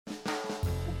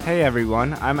Hey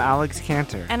everyone, I'm Alex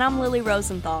Cantor. And I'm Lily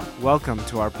Rosenthal. Welcome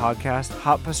to our podcast,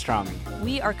 Hot Pastrami.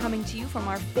 We are coming to you from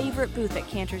our favorite booth at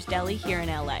Cantor's Deli here in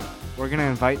LA. We're going to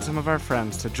invite some of our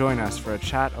friends to join us for a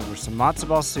chat over some matzo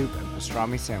ball soup and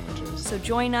pastrami sandwiches. So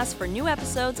join us for new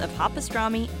episodes of Hot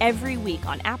Pastrami every week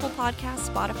on Apple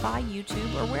Podcasts, Spotify,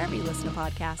 YouTube, or wherever you listen to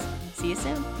podcasts. See you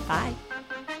soon. Bye.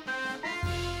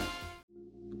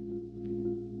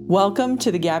 Welcome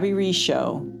to the Gabby Reece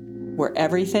Show, where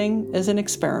everything is an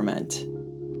experiment.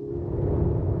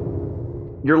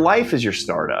 Your life is your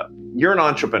startup. You're an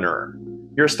entrepreneur.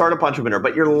 You're a startup entrepreneur,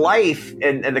 but your life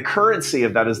and the currency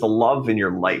of that is the love in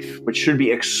your life, which should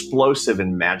be explosive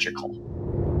and magical.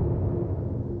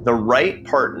 The right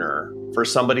partner for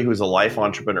somebody who's a life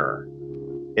entrepreneur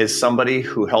is somebody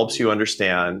who helps you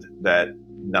understand that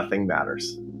nothing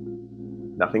matters.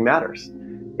 Nothing matters.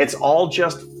 It's all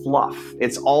just fluff.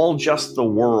 It's all just the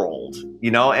world,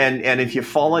 and if you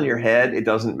fall on your head, it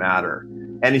doesn't matter.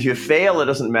 And if you fail, it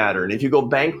doesn't matter. And if you go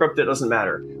bankrupt, it doesn't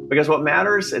matter. Because what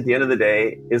matters at the end of the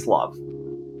day is love.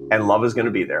 And love is going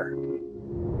to be there.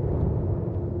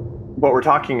 What we're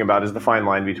talking about is the fine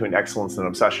line between excellence and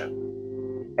obsession.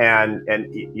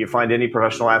 And you find any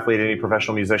professional athlete, any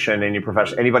professional musician,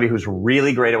 anybody who's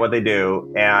really great at what they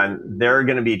do, and they're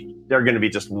going to be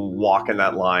just walking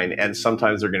that line. And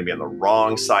sometimes they're going to be on the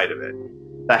wrong side of it.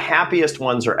 The happiest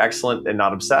ones are excellent and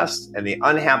not obsessed, and the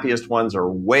unhappiest ones are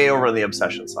way over on the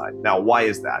obsession side. Now, why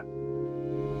is that?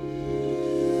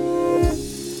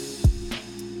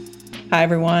 Hi,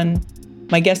 everyone.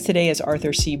 My guest today is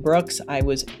Arthur C. Brooks. I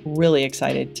was really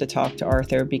excited to talk to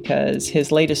Arthur because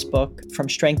his latest book, From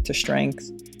Strength to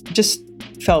Strength, just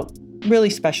felt really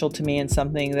special to me and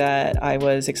something that I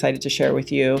was excited to share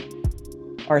with you.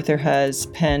 Arthur has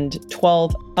penned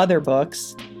 12 other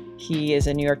books. He is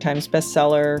a New York Times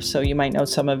bestseller, so you might know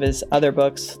some of his other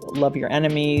books, Love Your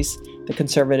Enemies, The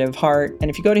Conservative Heart. And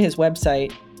if you go to his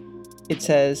website, it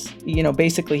says,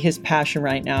 basically his passion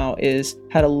right now is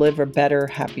how to live a better,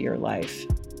 happier life.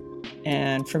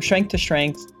 And From Strength to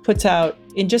Strength puts out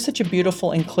in just such a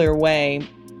beautiful and clear way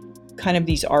kind of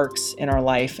these arcs in our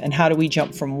life and how do we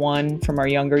jump from our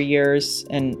younger years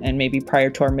and maybe prior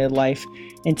to our midlife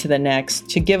into the next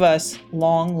to give us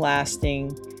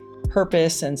long-lasting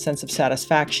purpose and sense of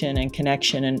satisfaction and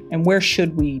connection, and where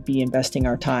should we be investing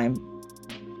our time.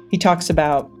 He talks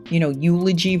about,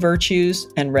 eulogy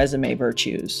virtues and resume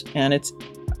virtues. And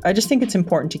I just think it's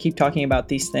important to keep talking about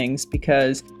these things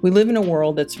because we live in a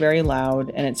world that's very loud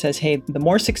and it says, hey, the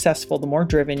more successful, the more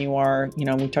driven you are,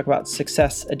 we talk about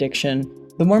success addiction,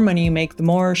 the more money you make, the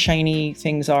more shiny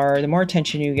things are, the more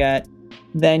attention you get,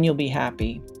 then you'll be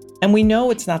happy. And we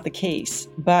know it's not the case,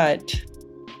 but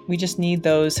we just need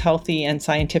those healthy and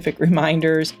scientific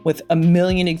reminders with a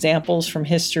million examples from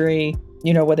history,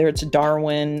 whether it's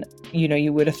Darwin,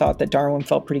 you would have thought that Darwin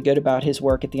felt pretty good about his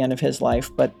work at the end of his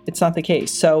life, but it's not the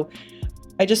case. So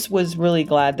I just was really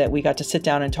glad that we got to sit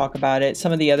down and talk about it.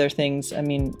 Some of the other things,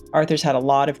 Arthur's had a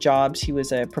lot of jobs. He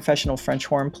was a professional French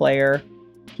horn player.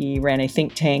 He ran a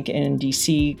think tank in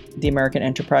DC, the American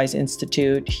Enterprise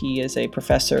Institute. He is a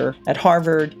professor at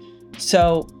Harvard.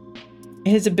 So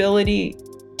his ability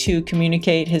to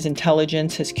communicate, his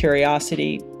intelligence, his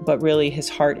curiosity, but really his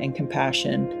heart and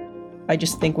compassion, I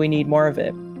just think we need more of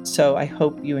it. So I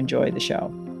hope you enjoy the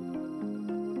show.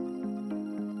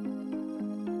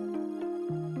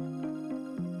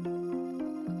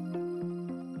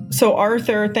 So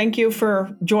Arthur, thank you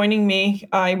for joining me.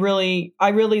 I really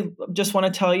just want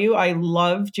to tell you, I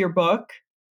loved your book.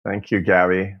 Thank you,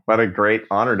 Gabby. What a great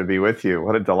honor to be with you.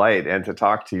 What a delight, and to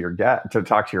talk to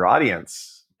your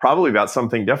audience, probably about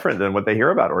something different than what they hear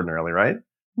about ordinarily, right?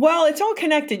 Well, it's all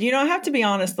connected. I have to be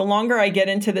honest, the longer I get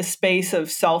into the space of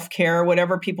self-care,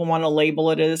 whatever people want to label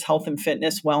it as, health and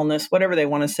fitness, wellness, whatever they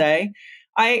want to say,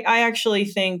 I actually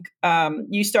think when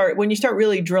you start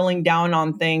really drilling down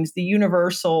on things, the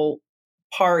universal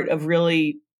part of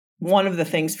really one of the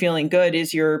things feeling good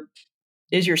is your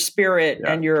spirit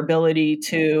and your ability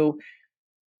to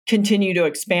continue to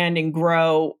expand and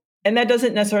grow. And that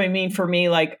doesn't necessarily mean for me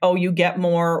like, oh, you get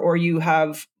more or you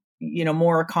have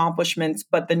more accomplishments,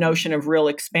 but the notion of real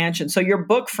expansion. So your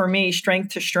book for me,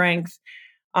 Strength to Strength,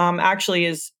 actually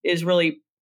is really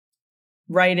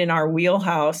right in our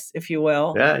wheelhouse, if you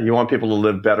will. Yeah, you want people to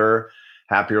live better,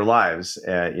 happier lives.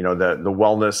 The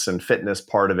wellness and fitness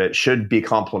part of it should be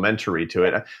complementary to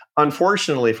it.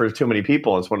 Unfortunately, for too many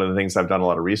people, it's one of the things I've done a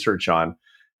lot of research on.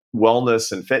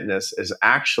 Wellness and fitness is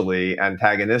actually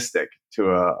antagonistic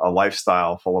to a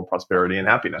lifestyle full of prosperity and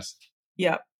happiness.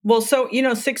 Yeah. Well, so,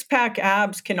 six-pack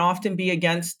abs can often be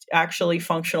against actually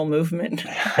functional movement.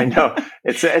 I know.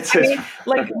 It's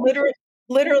literally,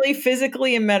 Literally,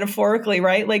 physically, and metaphorically,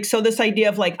 right? Like, so this idea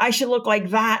of like, I should look like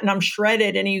that and I'm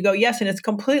shredded. And you go, yes. And it's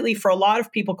completely, for a lot of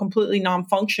people, completely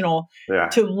non-functional Yeah.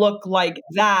 to look like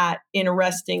that in a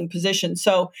resting position.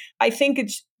 So I think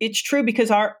it's true,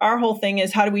 because our whole thing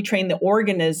is, how do we train the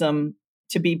organism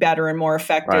to be better and more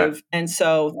effective? Right. And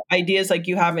so ideas like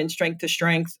you have in Strength to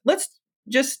Strength, let's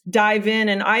just dive in.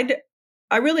 And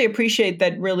I really appreciate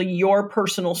that, really your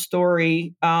personal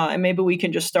story. And maybe we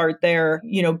can just start there,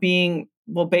 being,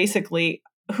 well, basically,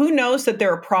 who knows that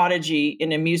they're a prodigy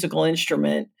in a musical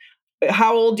instrument?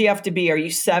 How old do you have to be? Are you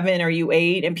 7? Are you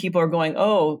 8? And people are going,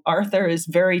 oh, Arthur is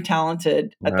very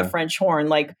talented at the French horn.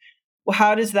 Like, well,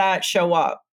 how does that show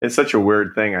up? It's such a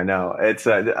weird thing. I know. It's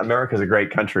America's a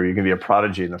great country. You can be a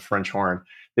prodigy in the French horn.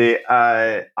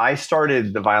 I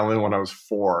started the violin when I was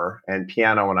 4 and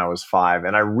piano when I was 5.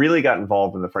 And I really got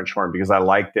involved in the French horn because I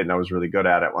liked it and I was really good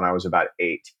at it when I was about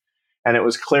 8. And it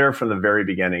was clear from the very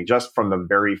beginning, just from the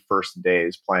very first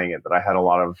days playing it, that I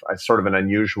had sort of an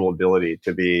unusual ability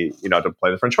to be, to play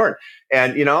the French horn.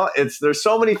 And, there's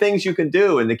so many things you can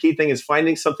do. And the key thing is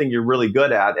finding something you're really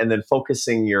good at and then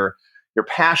focusing your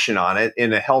passion on it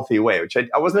in a healthy way, which I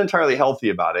wasn't entirely healthy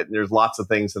about it. And there's lots of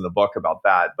things in the book about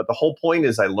that. But the whole point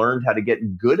is I learned how to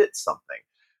get good at something.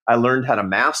 I learned how to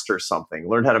master something,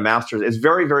 It's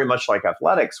very, very much like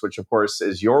athletics, which of course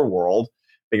is your world,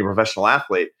 being a professional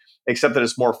athlete, except that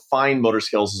it's more fine motor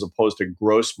skills as opposed to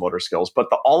gross motor skills. But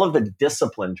all of the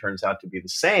discipline turns out to be the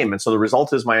same. And so the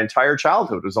result is my entire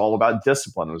childhood was all about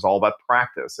discipline. It was all about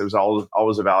practice. It was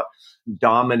always about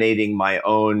dominating my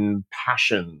own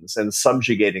passions and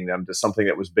subjugating them to something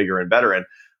that was bigger and better. And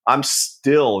I'm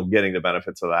still getting the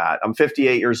benefits of that. I'm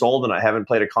 58 years old and I haven't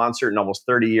played a concert in almost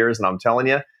 30 years. And I'm telling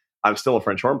you, I'm still a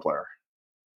French horn player.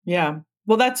 Yeah.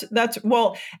 Well,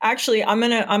 well, actually, I'm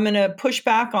going to push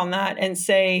back on that and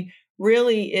say,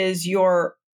 really, is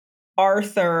your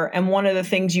Arthur, and one of the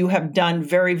things you have done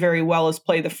very, very well is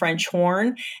play the French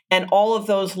horn, and all of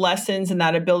those lessons and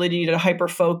that ability to hyper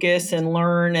focus and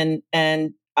learn.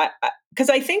 And because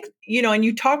I think, and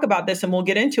you talk about this and we'll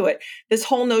get into it, this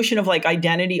whole notion of like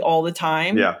identity all the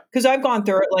time. Yeah. Because I've gone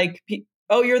through it, like,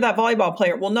 oh, you're that volleyball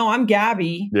player. Well, no, I'm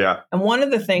Gabby. Yeah. And one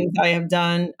of the things I have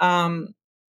done,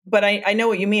 but I know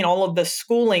what you mean, all of the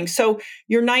schooling. So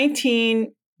you're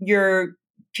 19, you're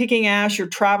kicking ass, you're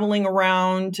traveling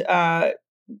around,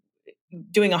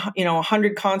 doing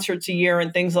 100 concerts a year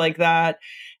and things like that.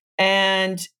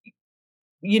 And,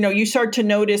 you start to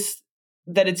notice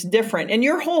that it's different. And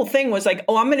your whole thing was like,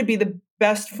 oh, I'm going to be the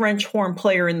best French horn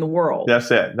player in the world.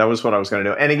 That's it. That was what I was going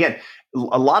to do. And again,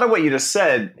 a lot of what you just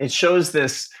said, it shows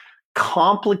this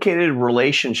complicated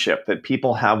relationship that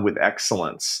people have with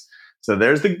excellence. So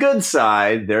there's the good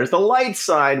side, there's the light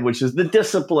side, which is the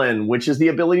discipline, which is the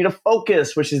ability to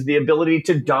focus, which is the ability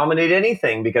to dominate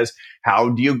anything. Because how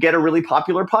do you get a really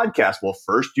popular podcast? Well,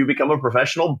 first you become a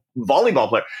professional volleyball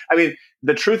player. I mean,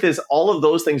 the truth is all of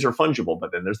those things are fungible,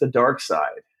 but then there's the dark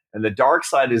side. And the dark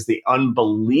side is the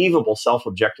unbelievable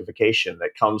self-objectification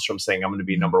that comes from saying, I'm going to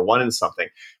be number one in something.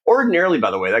 Ordinarily, by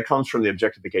the way, that comes from the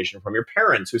objectification from your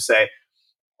parents who say,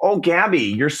 oh, Gabby,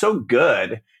 you're so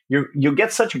good. You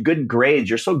get such good grades.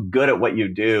 You're so good at what you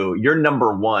do. You're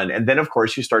number one. And then, of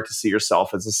course, you start to see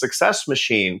yourself as a success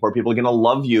machine where people are going to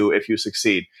love you if you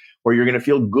succeed, where you're going to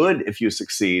feel good if you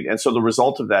succeed. And so the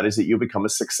result of that is that you become a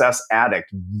success addict,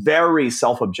 very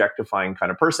self-objectifying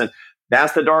kind of person.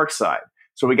 That's the dark side.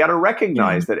 So we got to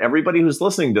recognize that everybody who's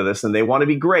listening to this and they want to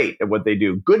be great at what they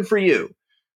do, good for you.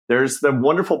 There's the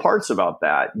wonderful parts about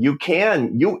that. You're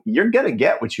going to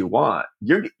get what you want.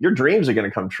 Your dreams are going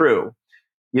to come true.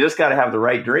 You just got to have the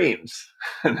right dreams.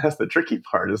 And that's the tricky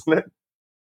part, isn't it?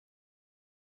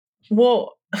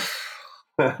 Well,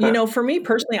 for me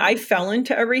personally, I fell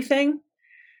into everything.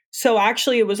 So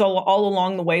actually it was all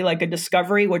along the way, like a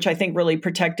discovery, which I think really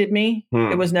protected me.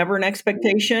 It was never an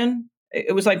expectation.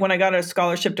 It was like when I got a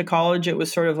scholarship to college, it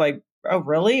was sort of like, oh,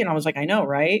 really? And I was like, I know,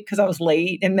 right? Because I was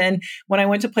late. And then when I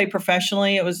went to play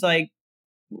professionally, it was like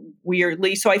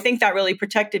weirdly. So I think that really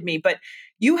protected me. But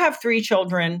you have 3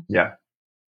 children. Yeah.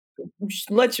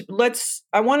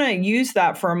 I want to use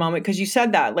that for a moment because you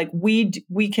said that like we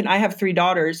can. I have 3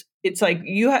 daughters. It's like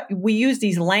we use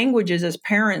these languages as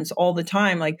parents all the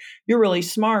time. Like you're really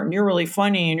smart and you're really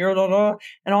funny and you're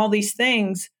and all these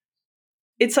things.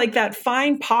 It's like that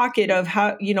fine pocket of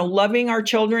how loving our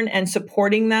children and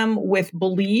supporting them with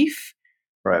belief.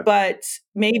 Right. But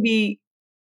maybe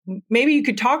you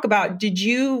could talk about,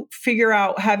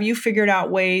 have you figured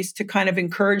out ways to kind of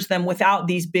encourage them without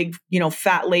these big,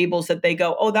 fat labels that they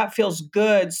go, oh, that feels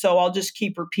good, so I'll just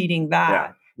keep repeating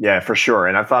that. Yeah, for sure.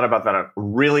 And I've thought about that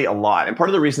really a lot. And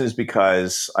part of the reason is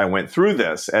because I went through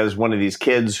this as one of these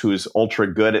kids who's ultra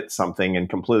good at something and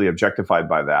completely objectified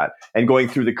by that, and going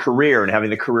through the career and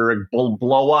having the career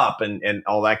blow up and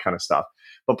all that kind of stuff.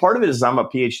 But part of it is I'm a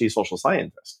PhD social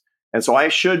scientist. And so I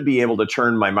should be able to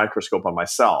turn my microscope on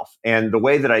myself. And the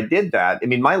way that I did that, I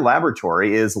mean, my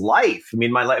laboratory is life. I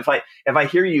mean, if I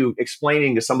hear you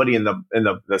explaining to somebody in the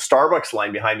Starbucks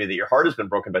line behind me that your heart has been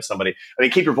broken by somebody, I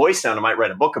mean, keep your voice down. I might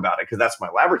write a book about it because that's my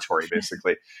laboratory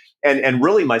basically. And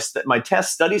really, my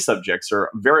test study subjects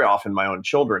are very often my own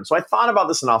children. So I thought about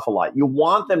this an awful lot. You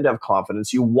want them to have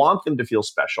confidence. You want them to feel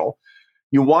special.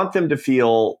 You want them to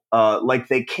feel like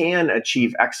they can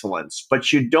achieve excellence,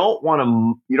 but you don't want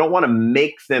to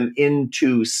make them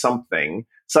into something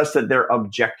such that they're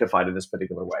objectified in this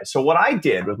particular way. So what I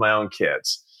did with my own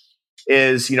kids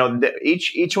is,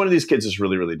 each one of these kids is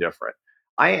really, really different.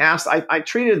 I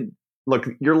treated, look,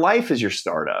 your life is your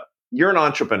startup. You're an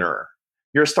entrepreneur.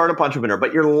 You're a startup entrepreneur,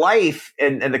 but your life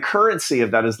and the currency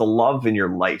of that is the love in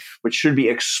your life, which should be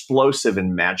explosive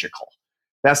and magical.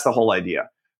 That's the whole idea.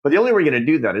 But the only way we're going to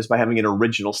do that is by having an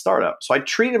original startup. So I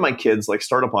treated my kids like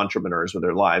startup entrepreneurs with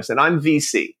their lives, and I'm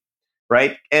VC,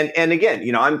 right? And again,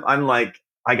 I'm like,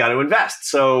 I got to invest.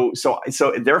 So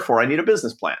therefore, I need a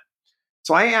business plan.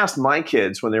 So I asked my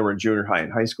kids when they were in junior high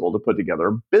and high school to put together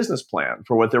a business plan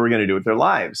for what they were going to do with their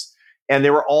lives. And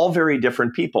they were all very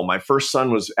different people. My first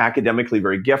son was academically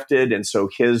very gifted, and so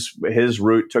his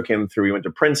route took him through. He went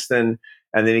to Princeton.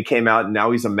 And then he came out and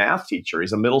now he's a math teacher.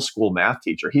 He's a middle school math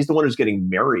teacher. He's the one who's getting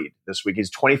married this week. He's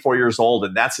 24 years old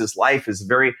and that's his life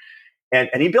and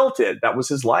he built it. That was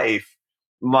his life.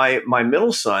 My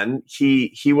middle son,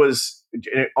 he was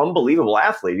an unbelievable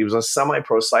athlete. He was a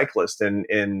semi-pro cyclist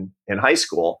in high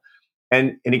school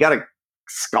and he got a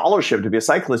scholarship to be a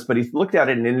cyclist, but he looked at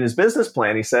it and in his business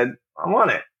plan, he said, I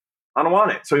want it. I don't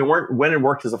want it. So he went and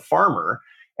worked as a farmer.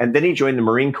 And then he joined the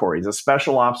Marine Corps. He's a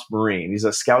special ops Marine. He's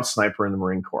a scout sniper in the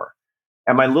Marine Corps.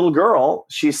 And my little girl,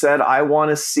 she said, I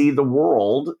want to see the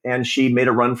world. And she made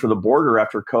a run for the border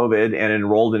after COVID and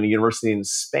enrolled in a university in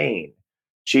Spain.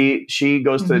 She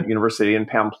goes to university in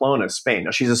Pamplona, Spain.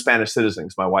 Now, she's a Spanish citizen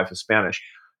because my wife is Spanish.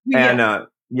 Yeah.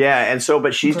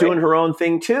 But she's doing her own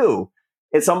thing too.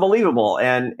 It's unbelievable.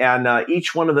 And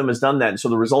each one of them has done that. And so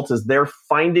the result is they're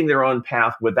finding their own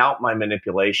path without my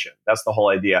manipulation. That's the whole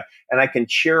idea. And I can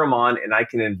cheer them on and I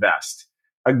can invest.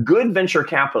 A good venture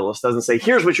capitalist doesn't say,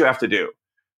 here's what you have to do.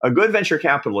 A good venture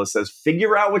capitalist says,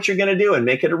 figure out what you're going to do and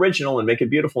make it original and make it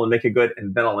beautiful and make it good.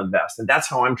 And then I'll invest. And that's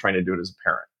how I'm trying to do it as a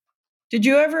parent. Did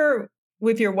you ever,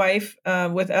 with your wife,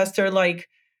 with Esther, like,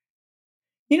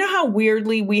 you know how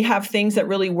weirdly we have things that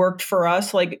really worked for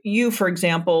us? Like you, for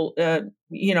example,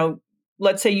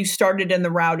 let's say you started in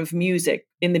the route of music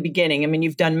in the beginning. I mean,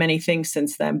 you've done many things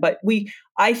since then, but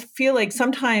I feel like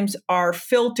sometimes our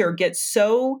filter gets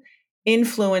so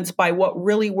influenced by what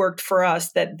really worked for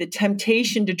us that the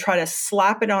temptation to try to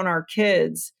slap it on our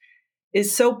kids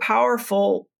is so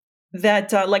powerful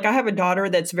that like I have a daughter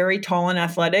that's very tall and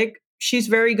athletic. She's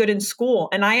very good in school.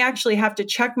 And I actually have to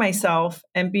check myself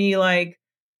and be like,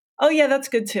 oh yeah, that's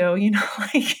good too.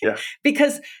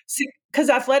 Because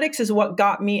athletics is what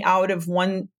got me out of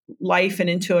one life and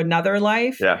into another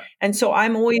life. Yeah. And so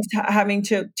I'm always having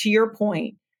to your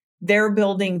point, they're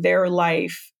building their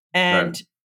life and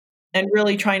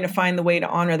really trying to find the way to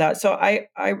honor that. So I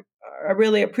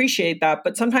really appreciate that.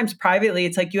 But sometimes privately,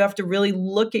 it's like you have to really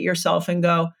look at yourself and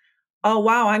go, oh,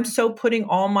 wow, I'm so putting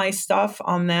all my stuff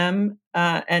on them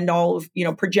and all of,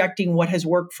 projecting what has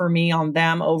worked for me on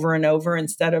them over and over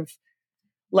instead of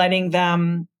letting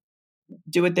them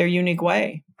do it their unique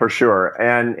way. For sure.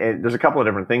 And there's a couple of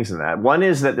different things in that. One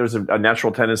is that there's a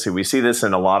natural tendency. We see this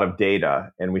in a lot of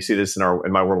data, and we see this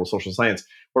in my world of social science,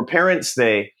 where parents,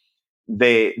 they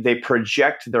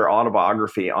project their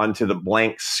autobiography onto the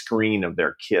blank screen of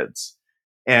their kids.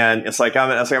 And it's like I'm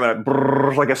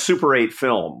a Super 8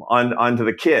 film onto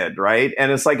the kid, right?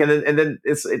 And it's like, and then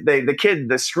it's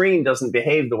the screen doesn't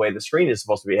behave the way the screen is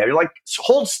supposed to behave. You're like,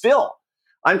 hold still.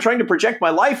 I'm trying to project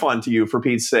my life onto you, for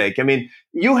Pete's sake. I mean,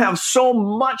 you have so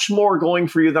much more going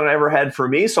for you than I ever had for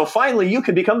me. So finally, you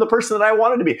can become the person that I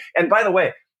wanted to be. And by the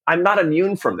way, I'm not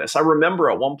immune from this. I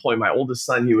remember at one point, my oldest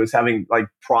son, he was having like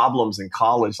problems in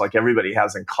college, like everybody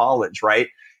has in college, right?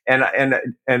 And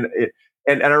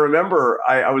I remember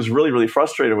I was really, really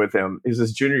frustrated with him. He's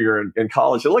his junior year in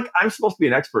college. And look, I'm supposed to be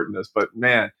an expert in this, but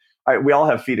man, we all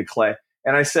have feet of clay.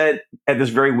 And I said, at this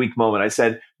very weak moment, I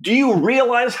said, do you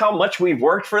realize how much we've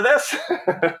worked for this?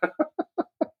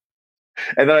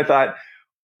 And then I thought,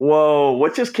 whoa,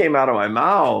 what just came out of my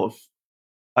mouth?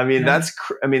 I mean,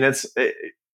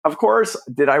 Of course,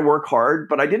 did I work hard?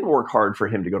 But I didn't work hard for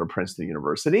him to go to Princeton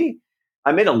University.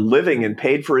 I made a living and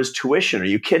paid for his tuition. Are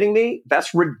you kidding me?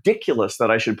 That's ridiculous that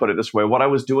I should put it this way. What I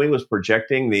was doing was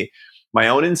projecting my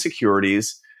own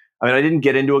insecurities. I mean, I didn't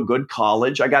get into a good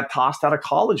college. I got tossed out of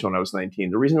college when I was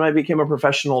 19. The reason I became a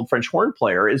professional French horn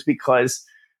player is because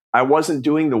I wasn't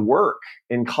doing the work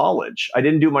in college. I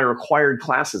didn't do my required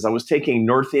classes. I was taking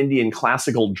North Indian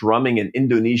classical drumming and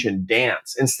Indonesian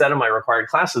dance instead of my required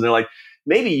classes. They're like,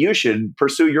 maybe you should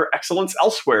pursue your excellence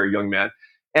elsewhere, young man.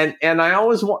 And I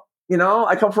always want,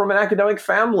 I come from an academic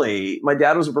family. My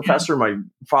dad was a professor. My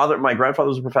grandfather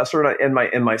was a professor, and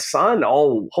my son.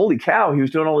 Oh, holy cow! He was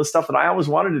doing all this stuff that I always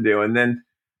wanted to do. And then,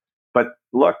 but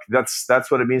look, that's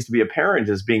what it means to be a parent: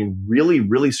 is being really,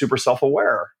 really super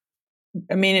self-aware.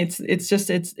 I mean,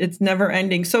 it's never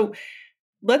ending. So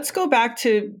let's go back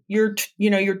to you're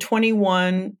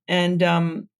 21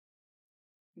 and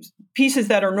pieces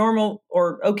that are normal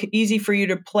or okay, easy for you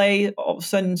to play all of a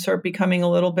sudden start becoming a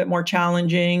little bit more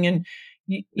challenging. And,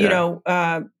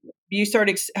 you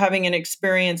started having an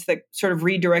experience that sort of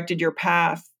redirected your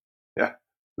path. Yeah,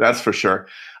 that's for sure.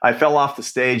 I fell off the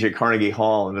stage at Carnegie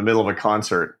Hall in the middle of a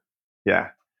concert.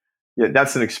 Yeah,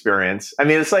 that's an experience. I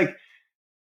mean, it's like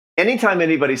anytime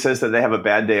anybody says that they have a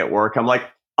bad day at work, I'm like,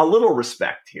 a little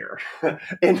respect here.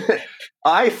 And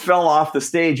I fell off the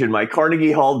stage in my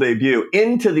Carnegie Hall debut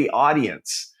into the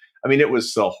audience. I mean, it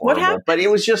was so horrible, but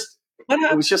it was just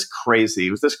crazy.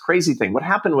 It was this crazy thing. What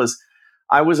happened was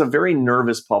I was a very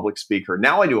nervous public speaker.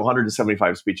 Now I do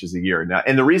 175 speeches a year now.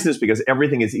 And the reason is because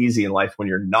everything is easy in life when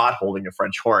you're not holding a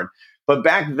French horn. But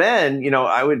back then,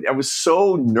 I was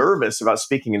so nervous about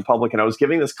speaking in public, and I was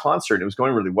giving this concert. And it was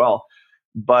going really well.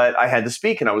 But I had to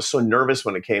speak, and I was so nervous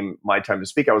when it came my time to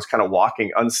speak. I was kind of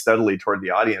walking unsteadily toward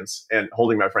the audience and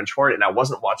holding my French horn, and I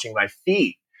wasn't watching my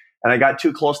feet. And I got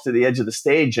too close to the edge of the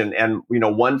stage, and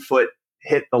one foot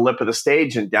hit the lip of the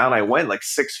stage, and down I went like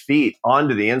 6 feet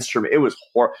onto the instrument. It was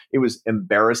it was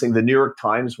embarrassing. The New York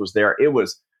Times was there. It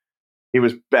was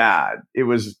bad. It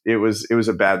was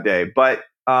a bad day. But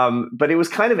it was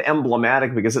kind of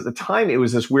emblematic because at the time it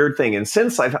was this weird thing. And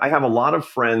since I have a lot of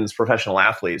friends, professional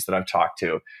athletes that I've talked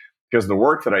to because of the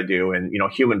work that I do and,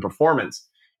 human performance.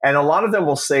 And a lot of them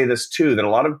will say this too, that a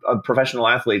lot of professional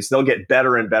athletes, they'll get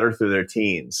better and better through their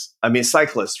teens. I mean,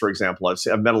 cyclists, for example,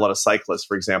 I've met a lot of cyclists,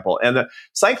 for example, and the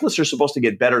cyclists are supposed to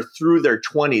get better through their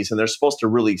 20s, and they're supposed to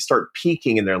really start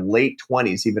peaking in their late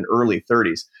 20s, even early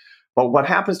 30s. But what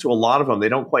happens to a lot of them, they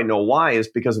don't quite know why, is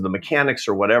because of the mechanics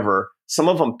or whatever. Some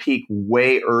of them peak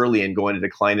way early and go into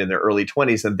decline in their early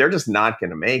 20s, and they're just not going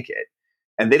to make it.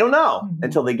 And they don't know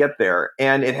until they get there.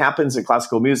 And it happens in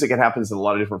classical music. It happens in a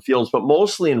lot of different fields, but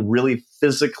mostly in really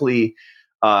physically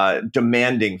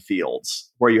demanding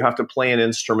fields where you have to play an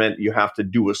instrument, you have to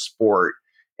do a sport.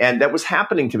 And that was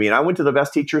happening to me. And I went to the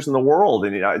best teachers in the world,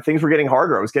 and things were getting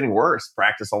harder. I was getting worse,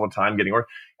 practice all the time, getting worse.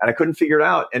 And I couldn't figure it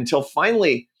out until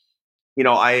finally,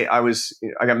 I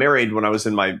got married when I was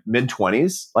in my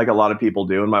mid-20s, like a lot of people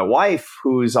do. And my wife,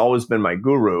 who's always been my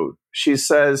guru, she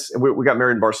says, we got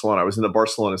married in Barcelona. I was in the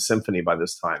Barcelona Symphony by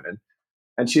this time.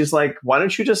 And she's like, why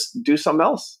don't you just do something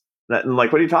else? And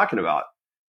like, what are you talking about?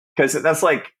 Because that's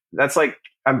like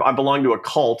I belong to a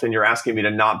cult and you're asking me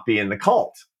to not be in the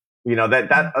cult.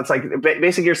 That's like,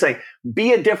 basically you're saying,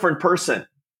 be a different person.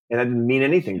 And that didn't mean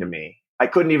anything to me. I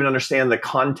couldn't even understand the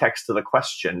context of the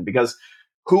question because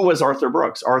who was Arthur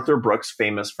Brooks? Arthur Brooks,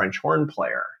 famous French horn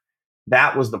player.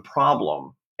 That was the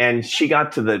problem. And she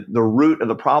got to the root of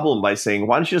the problem by saying,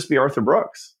 why don't you just be Arthur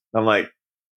Brooks? I'm like,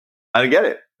 I don't get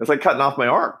it. It's like cutting off my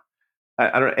arm.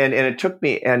 I don't, and it took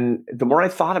me, and the more I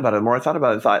thought about it,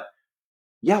 I thought,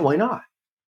 yeah, why not?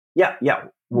 Yeah.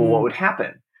 Well, what would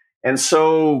happen? And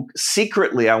so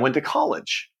secretly, I went to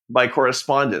college by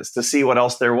correspondence to see what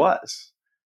else there was.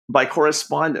 By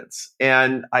correspondence.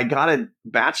 And I got a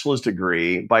bachelor's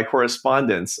degree by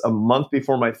correspondence a month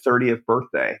before my 30th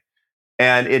birthday.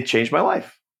 And it changed my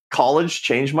life. College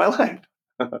changed my life.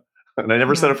 And I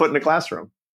never set a foot in a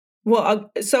classroom.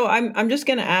 Well, so I'm just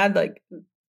going to add, like,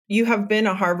 you have been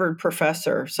a Harvard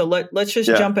professor. So let's just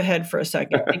jump ahead for a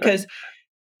second, because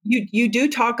you do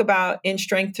talk about in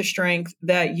Strength to Strength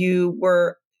that you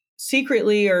were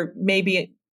secretly, or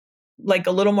maybe like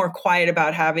a little more quiet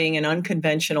about having an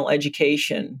unconventional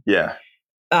education. Yeah.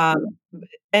 And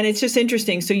it's just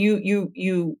interesting. So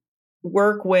you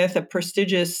work with a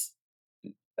prestigious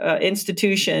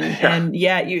institution, and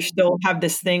yet you still have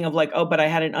this thing of like, oh, but I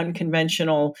had an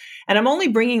unconventional. And I'm only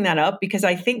bringing that up because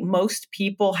I think most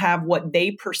people have what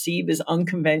they perceive as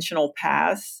unconventional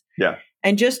paths. Yeah.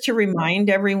 And just to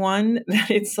remind everyone that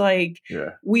it's like,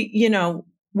 we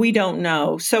don't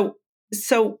know. So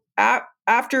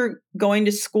after going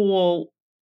to school,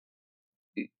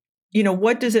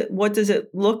 what does it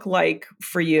look like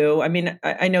for you? I mean,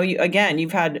 I know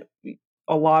you've had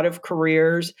a lot of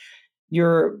careers.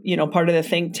 You're, part of the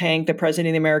think tank, the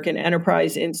president of the American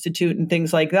Enterprise Institute and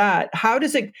things like that. How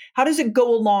does it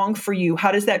go along for you?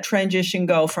 How does that transition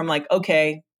go from like,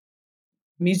 okay,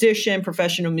 musician,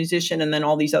 professional musician, and then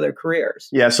all these other careers?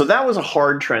 Yeah. So that was a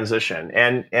hard transition.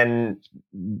 And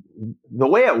the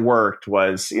way it worked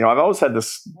was, I've always had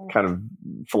this kind of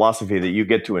philosophy that you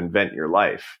get to invent your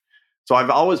life. So I've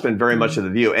always been very much of the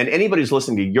view, and anybody who's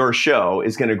listening to your show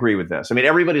is going to agree with this. I mean,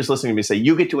 everybody's listening to me say,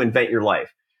 you get to invent your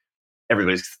life.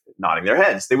 Everybody's nodding their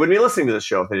heads. They wouldn't be listening to the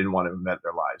show if they didn't want to invent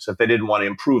their lives, if they didn't want to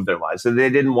improve their lives, if they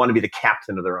didn't want to be the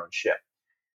captain of their own ship.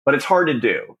 But it's hard to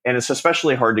do. And it's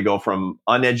especially hard to go from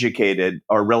uneducated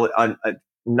or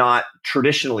not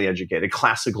traditionally educated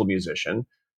classical musician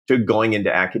to going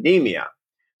into academia.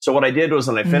 So what I did was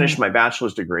when I finished my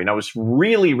bachelor's degree, and I was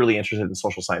really, really interested in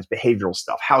social science, behavioral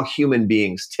stuff, how human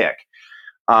beings tick.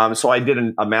 So I did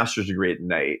a master's degree at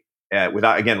night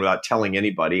without telling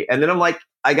anybody. And then I'm like,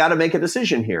 I got to make a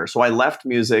decision here. So I left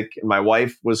music, and my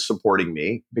wife was supporting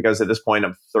me because at this point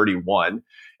I'm 31,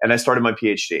 and I started my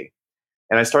PhD.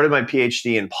 And I started my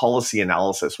PhD in policy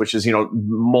analysis, which is,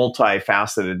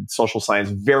 multifaceted social science,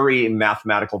 very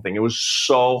mathematical thing. It was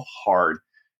so hard.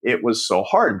 It was so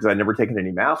hard because I'd never taken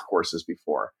any math courses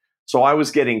before. So I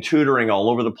was getting tutoring all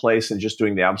over the place and just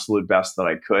doing the absolute best that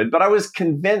I could. But I was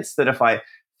convinced that if I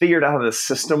figured out how the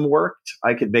system worked,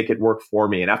 I could make it work for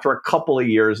me. And after a couple of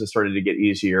years, it started to get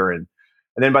easier. And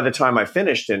then by the time I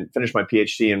finished my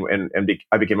PhD and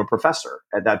I became a professor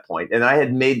at that point. And I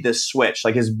had made this switch,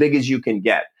 like as big as you can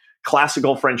get,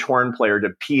 classical French horn player to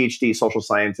PhD social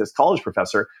scientist, college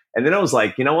professor. And then I was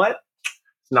like, you know what?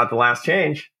 It's not the last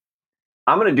change.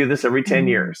 I'm going to do this every 10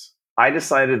 years. I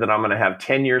decided that I'm going to have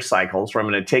 10-year cycles where I'm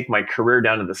going to take my career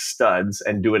down to the studs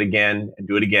and do it again and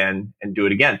do it again and do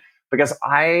it again. Because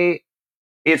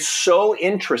it's so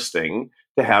interesting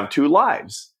to have two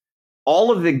lives.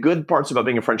 All of the good parts about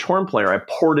being a French horn player, I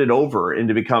poured it over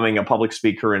into becoming a public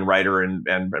speaker and writer and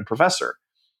professor.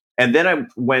 And then I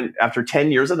went, after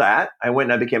 10 years of that, I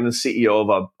went and I became the CEO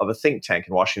of a think tank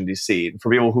in Washington, D.C. And for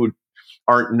people who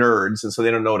aren't nerds, and so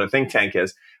they don't know what a think tank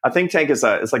is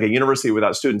it's like a university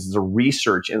without students. It's a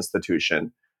research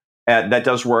institution that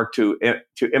does work to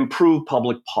improve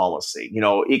public policy,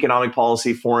 economic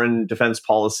policy, foreign defense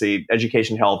policy,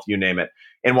 education, health, you name it.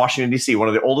 In Washington, D.C., one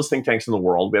of the oldest think tanks in the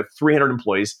world. We have 300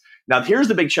 employees. Now, here's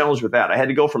the big challenge with that. I had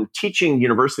to go from teaching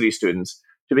university students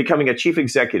to becoming a chief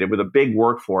executive with a big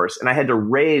workforce. And I had to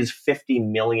raise $50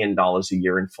 million a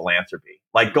year in philanthropy,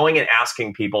 like going and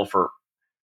asking people for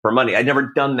money. I'd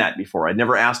never done that before. I'd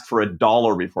never asked for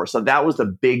 $1 before. So that was the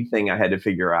big thing I had to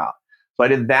figure out. So I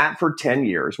did that for 10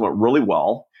 years, went really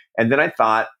well. And then I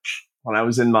thought, when I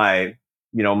was in my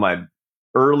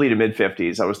early to mid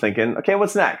 50s, I was thinking, okay,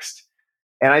 what's next?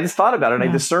 And I just thought about it. And I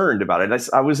discerned about it.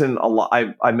 I was in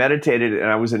I meditated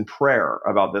and I was in prayer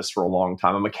about this for a long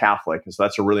time. I'm a Catholic, and so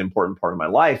that's a really important part of my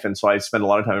life. And so I spent a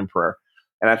lot of time in prayer.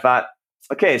 And I thought,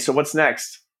 okay, so what's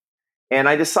next? And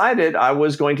I decided I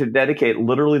was going to dedicate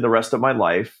literally the rest of my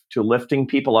life to lifting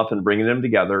people up and bringing them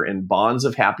together in bonds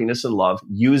of happiness and love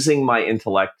using my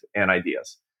intellect and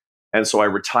ideas. And so I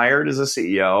retired as a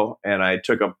CEO, and I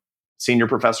took a senior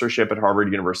professorship at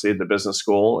Harvard University at the business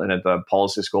school and at the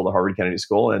policy school, the Harvard Kennedy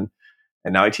School. And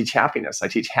now I teach happiness. I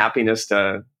teach happiness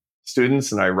to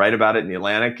students, and I write about it in the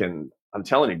Atlantic. And I'm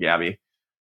telling you, Gabby,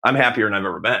 I'm happier than I've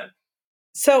ever been.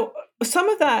 So some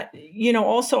of that,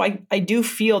 also I do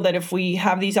feel that if we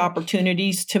have these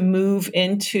opportunities to move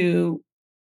into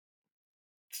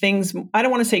things, I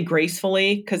don't want to say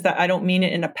gracefully, because I don't mean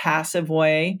it in a passive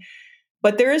way,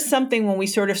 but there is something when we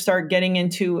sort of start getting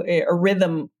into a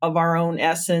rhythm of our own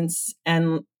essence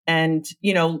and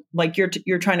like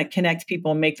you're trying to connect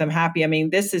people and make them happy. I mean,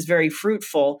 this is very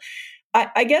fruitful.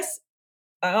 I guess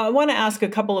I want to ask a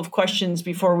couple of questions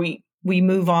before we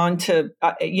move on to,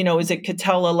 is it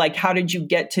Catella? Like, how did you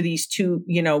get to these two,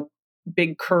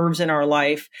 big curves in our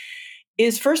life?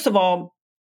 Is first of all,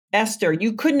 Esther,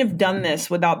 you couldn't have done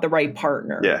this without the right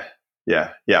partner.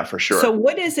 Yeah, for sure. So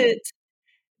what is it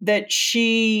that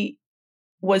she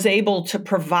was able to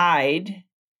provide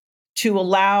to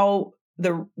allow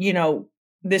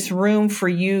this room for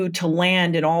you to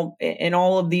land in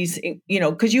all of these,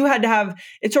 because you had to have,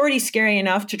 it's already scary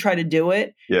enough to try to do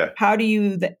it. Yeah. How do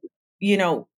you,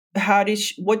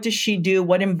 what does she do?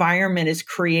 What environment is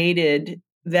created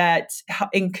that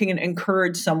can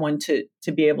encourage someone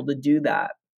to be able to do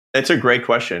that? It's a great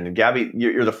question. And Gabby,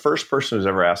 you're the first person who's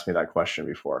ever asked me that question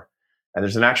before. And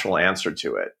there's an actual answer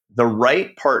to it. The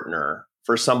right partner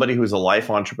for somebody who's a life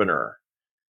entrepreneur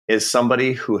is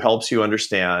somebody who helps you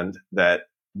understand that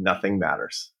nothing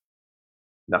matters.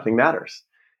 Nothing matters.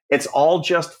 It's all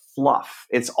just fluff.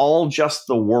 It's all just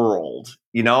the world,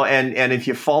 and if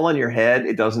you fall on your head,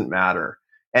 it doesn't matter.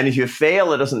 And if you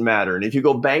fail, it doesn't matter. And if you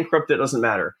go bankrupt, it doesn't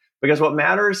matter. Because what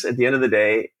matters at the end of the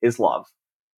day is love.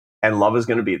 And love is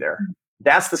going to be there.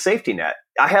 That's the safety net.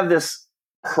 I have this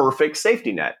perfect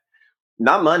safety net.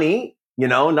 Not money,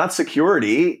 not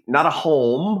security, not a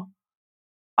home.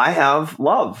 I have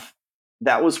love.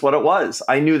 That was what it was.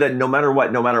 I knew that no matter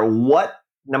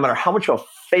how much of a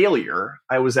failure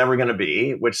I was ever going to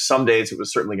be, which some days it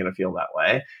was certainly going to feel that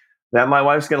way, that my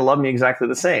wife's going to love me exactly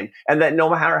the same. And that no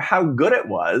matter how good it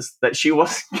was, that she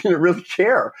wasn't going to really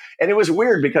care. And it was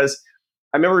weird because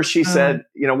I remember she said,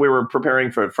 we were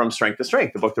preparing for From Strength to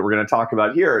Strength, the book that we're going to talk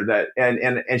about here,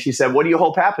 and she said, what do you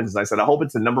hope happens? And I said, I hope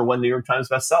it's the #1 New York Times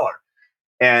bestseller.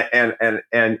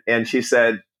 And she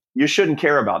said, you shouldn't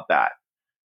care about that.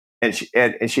 And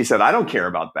she said, I don't care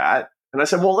about that. And I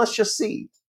said, well, let's just see.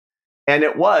 And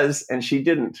it was, and she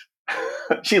didn't.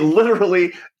 She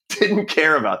literally didn't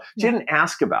care about it. She didn't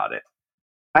ask about it.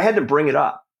 I had to bring it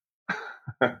up.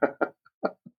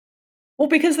 Well,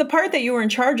 because the part that you were in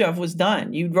charge of was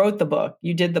done. You wrote the book.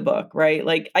 You did the book, right?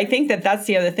 Like, I think that that's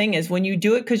the other thing is when you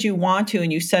do it because you want to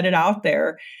and you set it out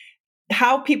there,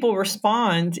 how people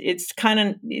respond, it's kind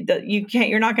of,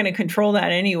 you're not going to control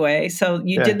that anyway. So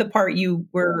you did the part you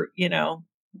were,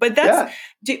 but that's,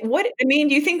 do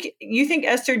you think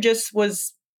Esther just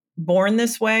was born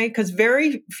this way? Because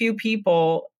very few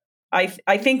people, I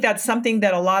think that's something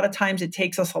that a lot of times it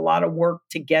takes us a lot of work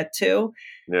to get to.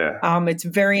 Yeah. It's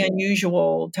very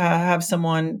unusual to have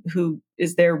someone who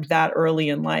is there that early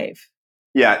in life.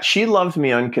 Yeah, she loved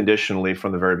me unconditionally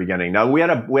from the very beginning. Now we had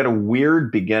a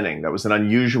weird beginning. That was an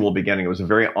unusual beginning. It was a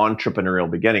very entrepreneurial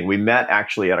beginning. We met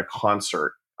actually at a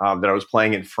concert that I was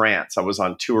playing in France. I was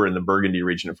on tour in the Burgundy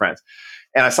region of France,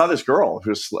 and I saw this girl who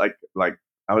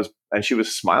was and she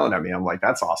was smiling at me. I'm like,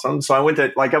 that's awesome. So I went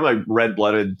to I'm a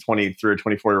red-blooded 23 or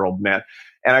 24-year-old man,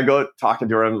 and I go talking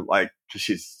to her. I'm like, because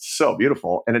she's so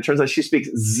beautiful, and it turns out she speaks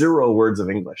 0 words of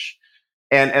English.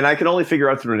 And I can only figure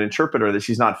out through an interpreter that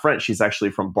she's not French. She's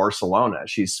actually from Barcelona.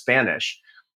 She's Spanish.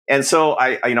 And so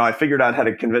I figured out how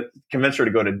to convince her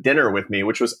to go to dinner with me,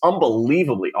 which was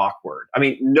unbelievably awkward. I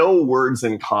mean, no words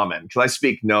in common because I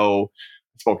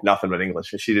spoke nothing but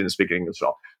English and she didn't speak English at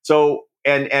all. So,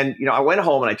 and I went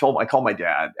home and I called my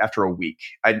dad after a week.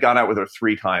 I'd gone out with her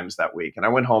 3 times that week. And I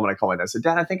went home and I called my dad. I said,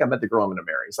 Dad, I think I met the girl I'm going to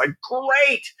marry. He's like,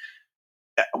 great.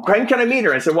 When can I meet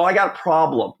her? I said, well, I got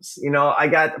problems. I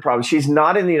got problems. She's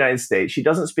not in the United States. She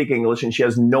doesn't speak English and she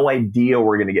has no idea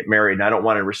we're going to get married. And I don't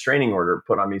want a restraining order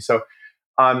put on me. So,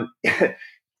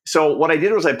 so what I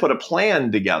did was I put a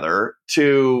plan together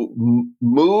to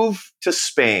move to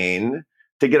Spain,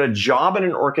 to get a job in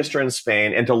an orchestra in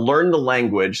Spain and to learn the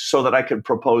language so that I could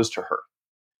propose to her.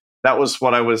 That was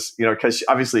what I was, because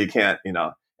obviously you can't,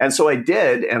 And so I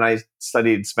did, and I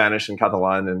studied Spanish and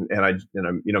Catalan, and I,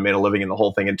 made a living in the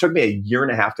whole thing. And it took me a year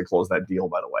and a half to close that deal,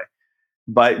 by the way.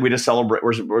 But we just celebrate.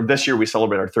 This year we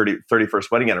celebrate our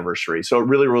 31st wedding anniversary. So it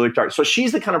really, really started. So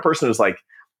she's the kind of person who's like,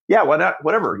 yeah, why not?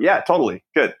 Whatever. Yeah, totally.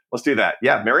 Good. Let's do that.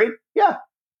 Yeah, married. Yeah,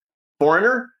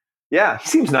 foreigner. Yeah, he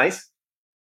seems nice.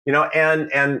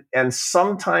 And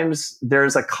sometimes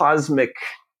there's a cosmic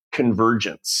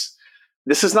convergence.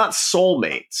 This is not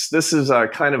soulmates. This is a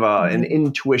kind of an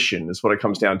intuition is what it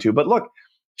comes down to. But look,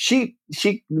 she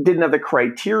didn't have the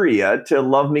criteria to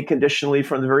love me conditionally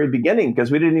from the very beginning because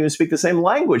we didn't even speak the same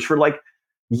language for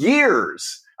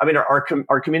years. I mean,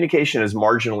 our communication has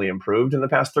marginally improved in the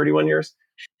past 31 years.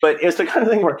 But it's the kind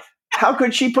of thing where how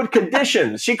could she put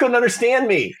conditions? She couldn't understand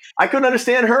me. I couldn't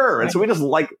understand her. And so we just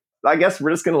I guess we're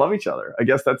just going to love each other. I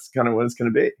guess that's kind of what it's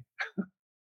going to be.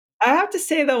 I have to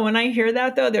say, though, when I hear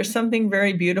that, though, there's something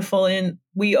very beautiful in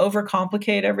we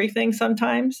overcomplicate everything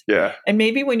sometimes. Yeah. And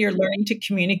maybe when you're learning to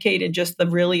communicate in just the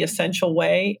really essential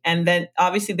way, and then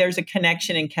obviously there's a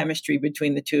connection in chemistry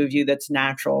between the two of you that's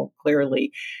natural,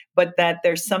 clearly, but that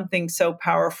there's something so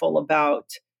powerful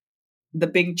about the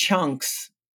big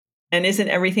chunks. And isn't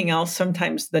everything else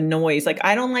sometimes the noise?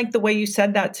 I don't like the way you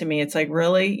said that to me. It's like,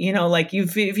 really?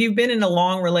 If you've been in a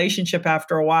long relationship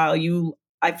after a while,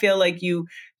 I feel like you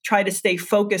try to stay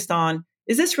focused on,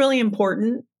 is this really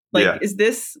important? Is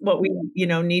this what we,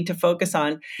 need to focus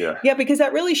on? Yeah. Yeah, because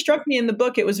that really struck me in the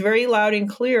book. It was very loud and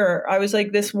clear. I was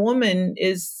like, this woman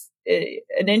is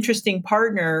an interesting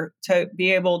partner to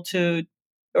be able to,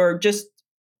 or just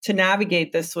to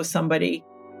navigate this with somebody.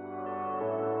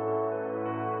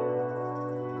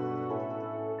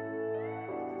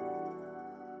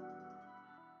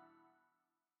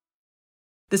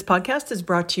 This podcast is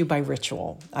brought to you by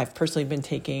Ritual. I've personally been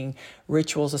taking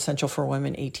Ritual's Essential for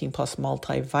Women 18 Plus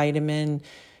multivitamin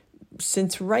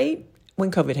since right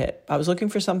when COVID hit. I was looking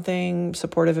for something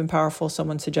supportive and powerful.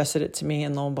 Someone suggested it to me,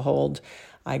 and lo and behold,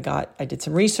 I did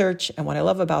some research. And what I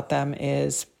love about them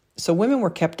is, so women were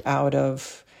kept out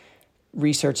of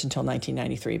research until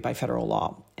 1993 by federal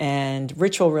law. And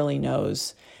Ritual really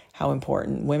knows how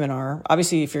important women are.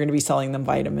 Obviously, if you're going to be selling them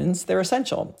vitamins, they're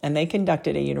essential. And they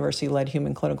conducted a university-led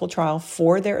human clinical trial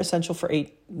for their Essential for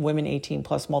Women 18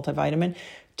 Plus multivitamin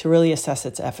to really assess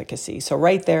its efficacy. So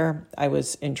right there, I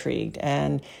was intrigued,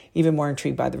 and even more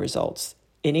intrigued by the results.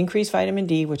 It increased vitamin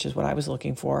D, which is what I was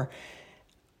looking for,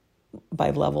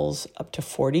 by levels up to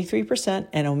 43%,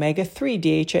 and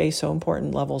omega-3 DHA, so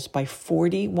important, levels by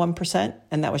 41%,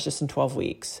 and that was just in 12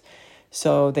 weeks.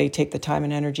 So they take the time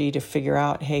and energy to figure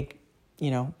out, hey,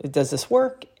 does this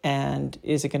work? And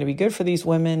is it going to be good for these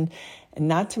women? And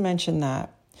not to mention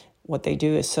that what they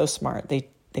do is so smart. They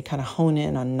kind of hone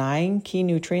in on 9 key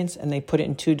nutrients, and they put it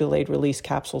in 2 delayed release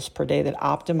capsules per day that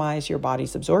optimize your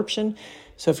body's absorption.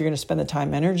 So if you're going to spend the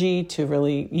time and energy to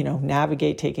really,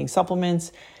 navigate taking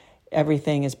supplements,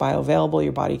 everything is bioavailable.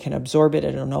 Your body can absorb it.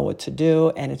 It'll know what to do.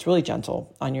 And it's really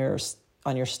gentle on your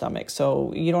stomach.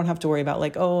 So you don't have to worry about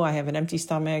I have an empty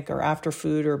stomach, or after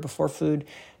food or before food.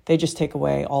 They just take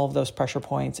away all of those pressure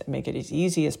points and make it as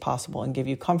easy as possible and give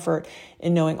you comfort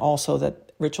in knowing also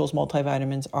that Ritual's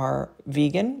multivitamins are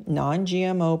vegan,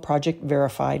 non-GMO, project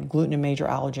verified, gluten and major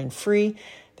allergen free.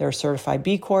 They're certified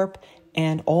B Corp,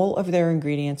 and all of their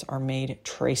ingredients are made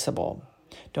traceable.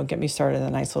 Don't get me started on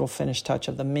the nice little finish touch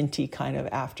of the minty kind of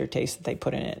aftertaste that they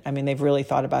put in it. I mean, they've really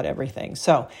thought about everything.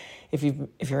 So if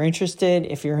you're interested,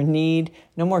 if you're in need,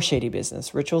 no more shady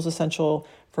business. Ritual's Essential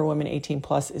for Women 18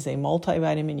 Plus is a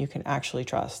multivitamin you can actually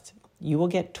trust. You will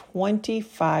get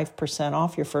 25%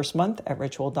 off your first month at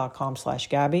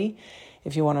ritual.com/Gabby.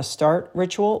 If you want to start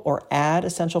Ritual or add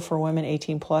Essential for Women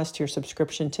 18 Plus to your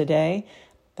subscription today,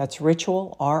 that's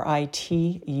Ritual,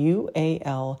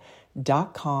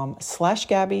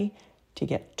 RITUAL.com/Gabby to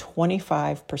get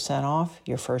 25% off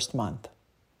your first month.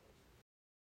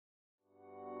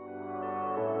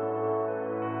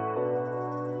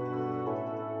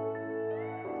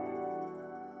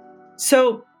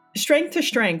 So strength to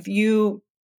strength, you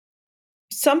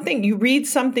read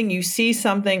something, you see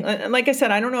something. Like I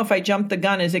said, I don't know if I jumped the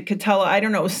gun. Is it Catella? I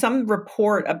don't know. Some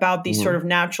report about these sort of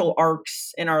natural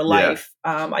arcs in our life.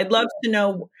 Yeah. I'd love to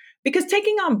know, because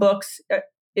taking on books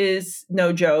is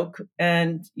no joke,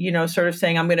 and, sort of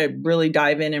saying, I'm going to really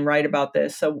dive in and write about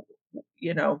this. So,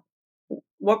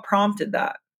 what prompted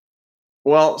that?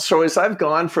 Well, so as I've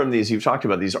gone from these, you've talked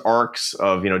about these arcs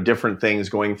of, different things,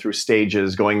 going through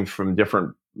stages, going from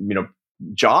different,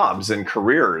 jobs and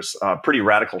careers, pretty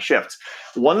radical shifts.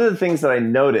 One of the things that I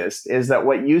noticed is that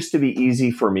what used to be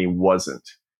easy for me wasn't.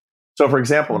 So for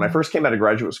example, when I first came out of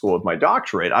graduate school with my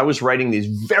doctorate, I was writing these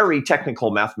very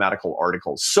technical mathematical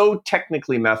articles, so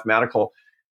technically mathematical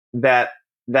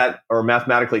or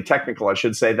mathematically technical, I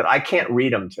should say, that I can't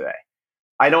read them today.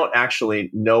 I don't actually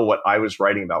know what I was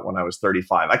writing about when I was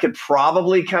 35. I could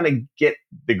probably kind of get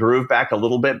the groove back a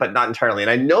little bit, but not entirely. And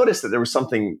I noticed that there was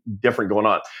something different going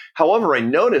on. However, I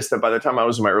noticed that by the time I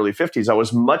was in my early 50s, I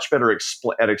was much better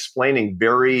at explaining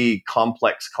very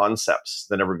complex concepts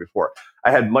than ever before. I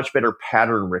had much better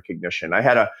pattern recognition.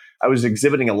 I was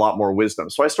exhibiting a lot more wisdom.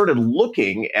 So I started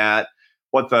looking at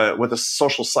what the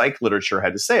social psych literature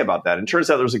had to say about that. And it turns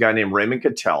out there was a guy named Raymond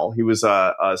Cattell. He was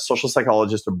a social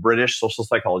psychologist, a British social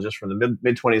psychologist from the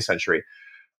mid 20th century,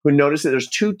 who noticed that there's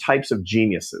 2 types of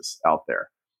geniuses out there.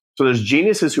 So there's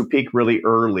geniuses who peak really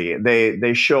early.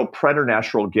 They show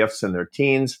preternatural gifts in their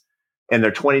teens. In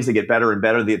their 20s, they get better and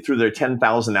better. Through their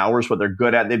 10,000 hours, what they're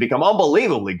good at, they become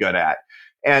unbelievably good at.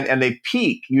 And they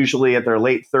peak usually at their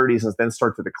late 30s and then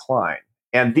start to decline.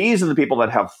 And these are the people that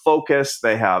have focus,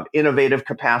 they have innovative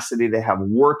capacity, they have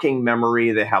working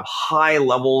memory, they have high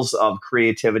levels of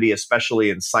creativity, especially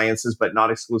in sciences, but not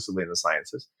exclusively in the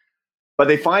sciences. But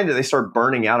they find that they start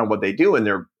burning out on what they do in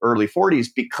their early 40s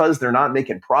because they're not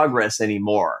making progress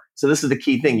anymore. So this is the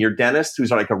key thing. Your dentist,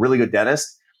 who's like a really good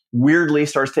dentist, weirdly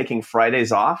starts taking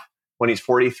Fridays off when he's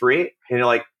 43. And you're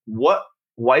like, what?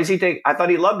 Why is he taking? I thought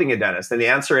he loved being a dentist. And the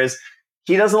answer is,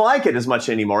 he doesn't like it as much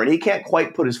anymore, and he can't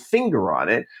quite put his finger on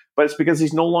it, but it's because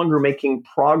he's no longer making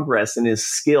progress in his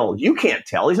skill. You can't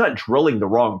tell. He's not drilling the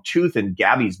wrong tooth in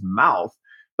Gabby's mouth,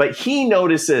 but he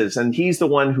notices, and he's the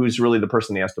one who's really the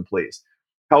person he has to please.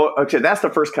 Okay, that's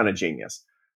the first kind of genius.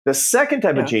 The second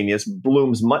type of genius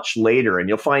blooms much later, and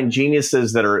you'll find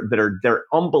geniuses that are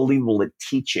unbelievable at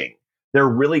teaching. They're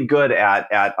really good at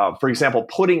for example,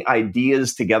 putting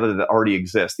ideas together that already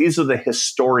exist. These are the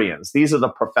historians. These are the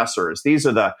professors. These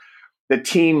are the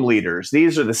team leaders.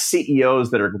 These are the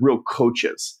CEOs that are real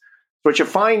coaches. So what you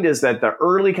find is that the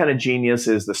early kind of genius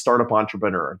is the startup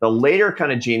entrepreneur. The later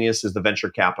kind of genius is the venture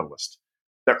capitalist.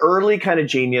 The early kind of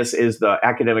genius is the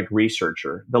academic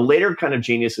researcher. The later kind of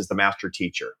genius is the master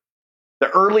teacher. The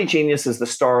early genius is the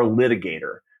star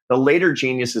litigator. The later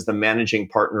genius is the managing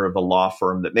partner of the law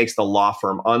firm that makes the law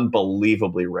firm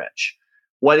unbelievably rich.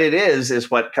 What it is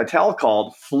what Cattell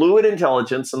called fluid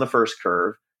intelligence on the first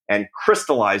curve and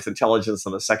crystallized intelligence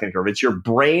on the second curve. It's your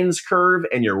brain's curve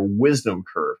and your wisdom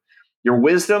curve. Your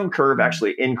wisdom curve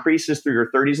actually increases through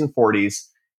your 30s and 40s.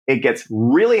 It gets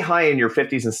really high in your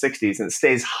 50s and 60s, and it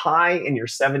stays high in your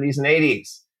 70s and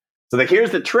 80s. So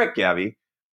here's the trick, Gabby.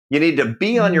 You need to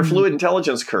be on your fluid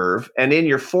intelligence curve, and in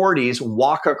your 40s,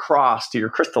 walk across to your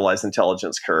crystallized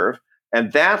intelligence curve.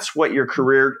 And that's what your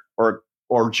career or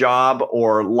job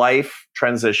or life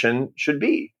transition should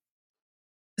be.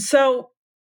 So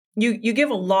you give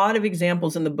a lot of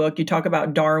examples in the book. You talk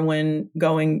about Darwin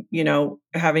going,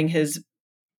 having his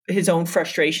own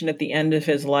frustration at the end of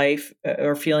his life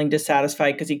or feeling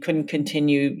dissatisfied because he couldn't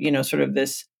continue, sort of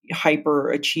this hyper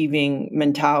achieving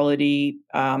mentality.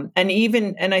 And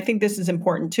I think this is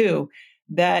important too,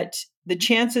 that the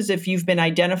chances if you've been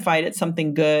identified at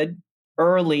something good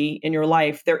early in your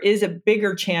life, there is a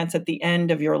bigger chance at the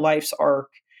end of your life's arc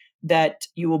that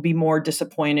you will be more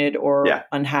disappointed or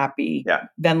unhappy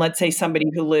than, let's say, somebody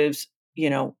who lives,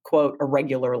 quote, a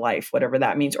regular life, whatever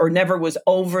that means, or never was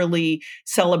overly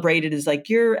celebrated as like,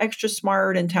 you're extra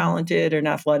smart and talented and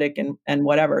athletic and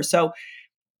whatever. So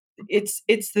it's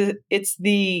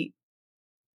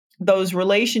those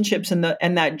relationships and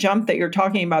that jump that you're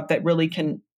talking about that really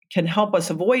can help us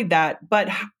avoid that. But,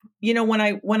 when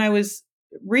I was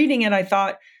reading it, I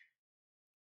thought,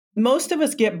 most of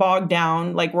us get bogged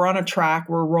down, like we're on a track,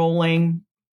 we're rolling.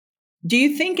 Do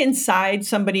you think inside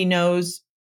somebody knows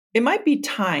it might be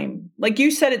time? Like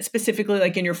you said it specifically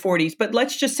like in your 40s, but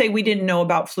let's just say we didn't know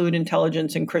about fluid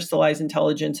intelligence and crystallized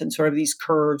intelligence and sort of these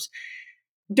curves.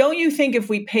 Don't you think if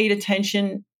we paid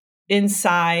attention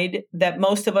inside that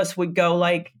most of us would go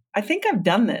like, I think I've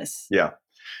done this? Yeah.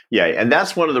 And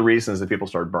that's one of the reasons that people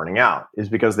start burning out is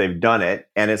because they've done it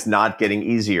and it's not getting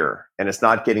easier and it's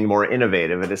not getting more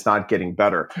innovative and it's not getting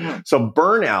better. So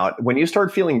burnout, when you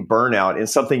start feeling burnout in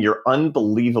something you're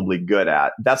unbelievably good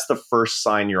at, that's the first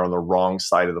sign you're on the wrong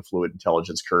side of the fluid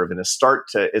intelligence curve. And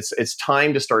it's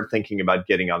time to start thinking about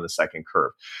getting on the second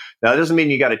curve. Now, that doesn't mean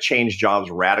you got to change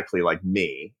jobs radically like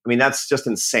me. I mean, that's just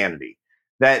insanity.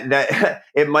 That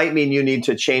it might mean you need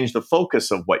to change the focus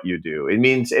of what you do.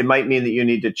 It might mean that you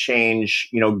need to change,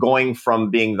 going from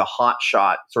being the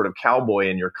hotshot sort of cowboy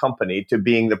in your company to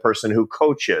being the person who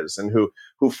coaches and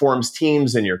who forms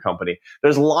teams in your company.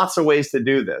 There's lots of ways to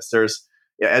do this. There's,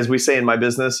 as we say in my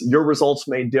business, your results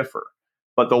may differ.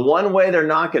 But the one way they're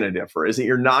not going to differ is that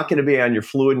you're not going to be on your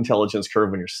fluid intelligence curve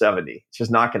when you're 70. It's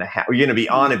just not going to happen. You're going to be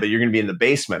on it, but you're going to be in the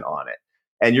basement on it.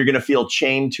 And you're going to feel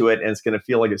chained to it, and it's going to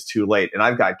feel like it's too late. And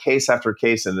I've got case after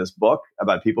case in this book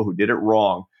about people who did it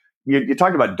wrong. You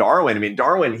talked about Darwin. I mean,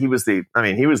 Darwin, he was the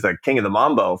king of the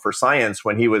mambo for science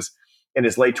when he was in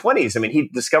his late 20s. I mean, he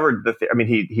discovered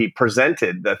he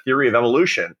presented the theory of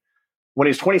evolution when he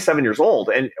was 27 years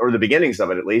old, or the beginnings of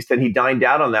it at least. And he dined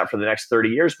out on that for the next 30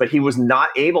 years. But he was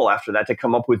not able after that to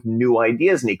come up with new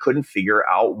ideas, and he couldn't figure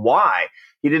out why.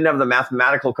 He didn't have the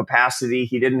mathematical capacity.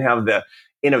 He didn't have the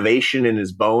innovation in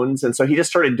his bones. And so he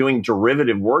just started doing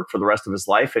derivative work for the rest of his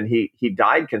life. And he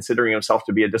died considering himself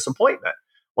to be a disappointment,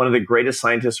 one of the greatest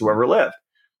scientists who ever lived.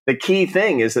 The key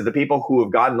thing is that the people who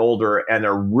have gotten older and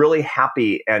are really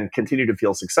happy and continue to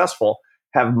feel successful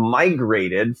have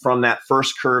migrated from that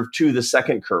first curve to the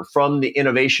second curve, from the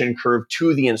innovation curve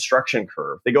to the instruction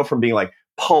curve. They go from being like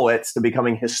poets to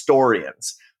becoming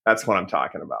historians. That's what I'm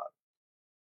talking about.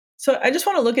 So I just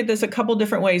want to look at this a couple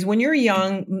different ways. When you're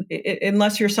young,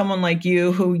 unless you're someone like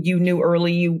you who you knew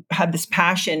early, you had this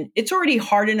passion, it's already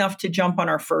hard enough to jump on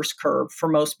our first curve for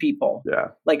most people. Yeah.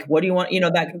 Like, what do you want,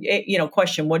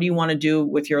 question, what do you want to do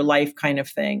with your life kind of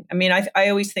thing? I mean, I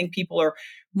always think people are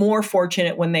more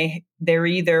fortunate when they're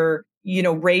either,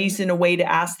 raised in a way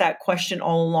to ask that question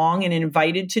all along and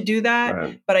invited to do that.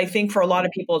 Right. But I think for a lot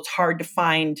of people, it's hard to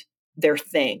find their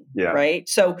thing. Yeah. Right.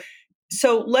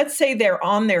 So let's say they're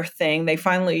on their thing, they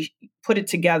finally put it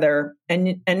together,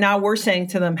 and now we're saying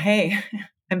to them, hey,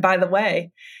 and by the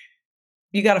way,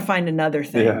 you got to find another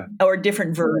thing or a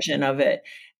different version of it.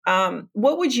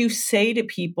 What would you say to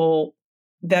people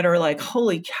that are like,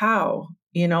 holy cow,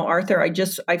 Arthur,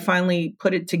 I finally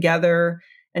put it together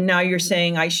And now you're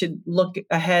saying I should look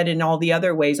ahead in all the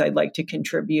other ways I'd like to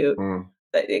contribute.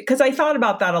 Because I thought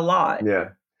about that a lot. Yeah.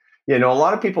 A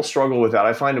lot of people struggle with that.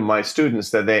 I find in my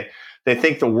students that they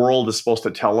think the world is supposed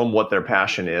to tell them what their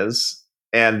passion is.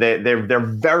 And they're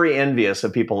very envious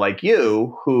of people like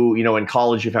you who, in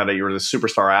college you found out you were the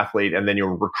superstar athlete and then you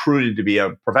were recruited to be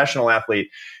a professional athlete,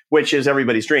 which is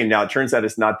everybody's dream. Now, it turns out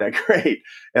it's not that great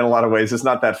in a lot of ways. It's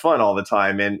not that fun all the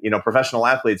time. And, professional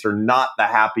athletes are not the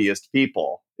happiest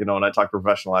people, when I talk to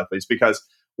professional athletes, because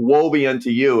woe be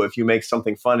unto you if you make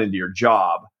something fun into your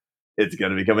job. It's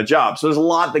going to become a job. So there's a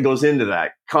lot that goes into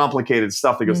that, complicated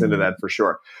stuff that goes into that for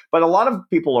sure. But a lot of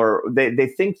people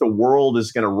they think the world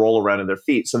is going to roll around at their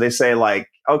feet. So they say like,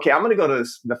 okay, I'm going to go to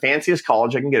the fanciest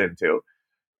college I can get into.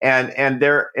 And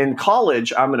they're in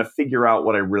college, I'm going to figure out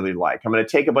what I really like. I'm going to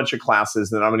take a bunch of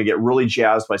classes, and then I'm going to get really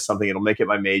jazzed by something. It'll make it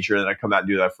my major. And then I come out and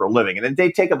do that for a living. And then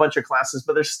they take a bunch of classes,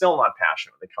 but they're still not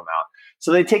passionate when they come out.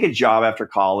 So they take a job after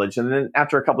college. And then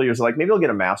after a couple of years, they're like, maybe I'll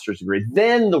get a master's degree.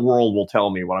 Then the world will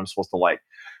tell me what I'm supposed to like.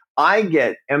 I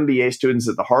get MBA students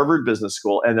at the Harvard Business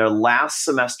School and their last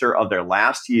semester of their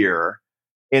last year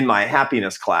in my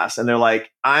happiness class. And they're like,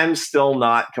 I'm still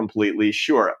not completely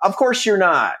sure. Of course you're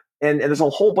not. And there's a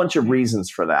whole bunch of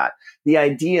reasons for that. The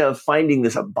idea of finding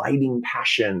this abiding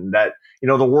passion that,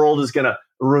 the world is going to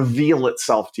reveal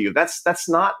itself to you. That's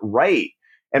not right.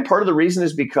 And part of the reason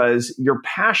is because your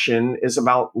passion is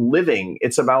about living.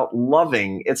 It's about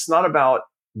loving. It's not about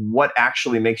what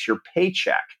actually makes your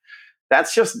paycheck.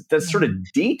 That's sort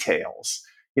of details,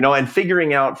 and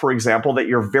figuring out, for example, that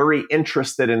you're very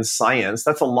interested in science.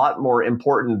 That's a lot more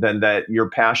important than that your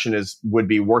passion would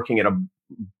be working at a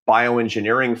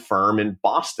bioengineering firm in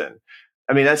Boston.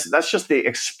 I mean, that's just the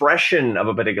expression of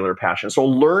a particular passion. So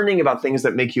learning about things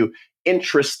that make you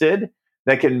interested,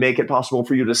 that can make it possible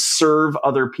for you to serve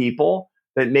other people,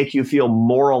 that make you feel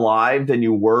more alive than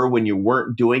you were when you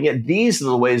weren't doing it. These are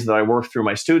the ways that I work through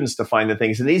my students to find the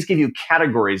things. And these give you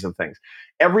categories of things.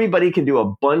 Everybody can do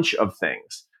a bunch of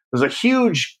things. There's a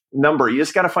huge number. You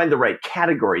just got to find the right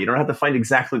category. You don't have to find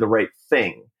exactly the right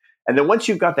thing. And then once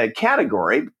you've got that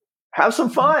category, have some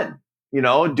fun,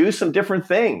 do some different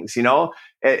things,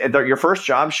 your first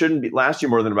job shouldn't last you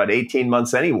more than about 18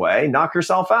 months anyway. Knock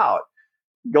yourself out,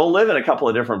 go live in a couple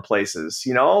of different places,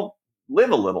 live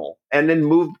a little, and then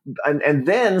move. And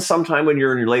then sometime when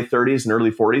you're in your late 30s and early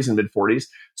 40s and mid 40s,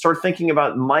 start thinking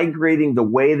about migrating the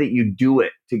way that you do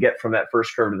it to get from that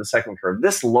first curve to the second curve.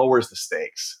 This lowers the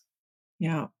stakes.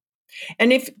 Yeah.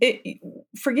 And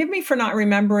forgive me for not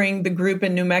remembering the group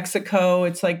in New Mexico.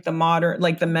 It's like the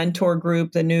mentor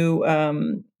group, the new,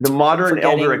 the Modern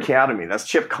Elder Academy. That's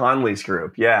Chip Conley's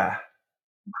group. Yeah.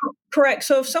 Correct.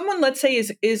 So if someone, let's say,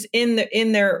 is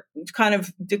in their kind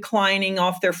of declining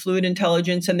off their fluid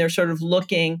intelligence and they're sort of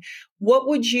looking, what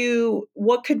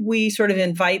could we sort of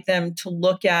invite them to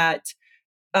look at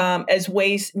as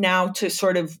ways now to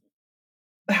sort of,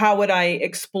 how would I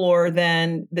explore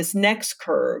then this next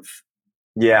curve?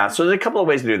 Yeah, so there's a couple of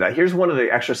ways to do that. Here's one of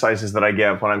the exercises that I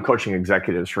give when I'm coaching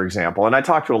executives, for example. And I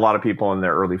talk to a lot of people in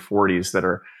their early 40s that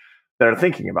are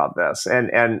thinking about this,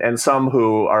 and some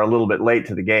who are a little bit late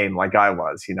to the game, like I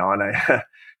was, and I.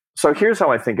 So here's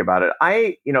how I think about it.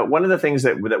 One of the things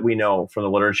that we know from the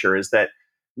literature is that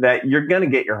you're going to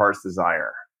get your heart's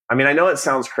desire. I mean, I know it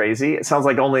sounds crazy. It sounds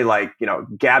like only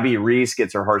Gabby Reese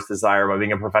gets her heart's desire by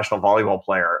being a professional volleyball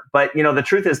player. But, the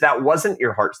truth is that wasn't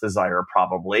your heart's desire,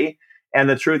 probably. And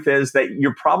the truth is that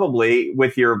you're probably,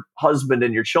 with your husband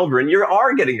and your children, you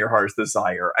are getting your heart's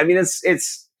desire. I mean,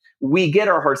 we get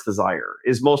our heart's desire,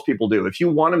 as most people do. If you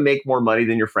want to make more money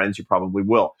than your friends, you probably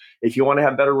will. If you want to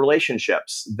have better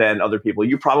relationships than other people,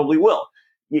 you probably will.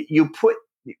 You put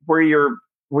where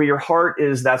your heart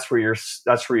is, that's where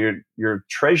your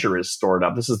treasure is stored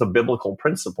up. This is the biblical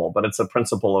principle, but it's a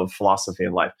principle of philosophy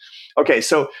and life. Okay,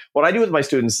 so what I do with my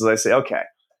students is I say, okay,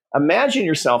 imagine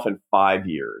yourself in 5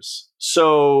 years.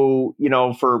 So,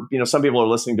 some people are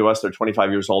listening to us, they're 25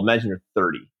 years old. Imagine you're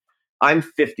 30. I'm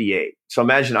 58. So I'm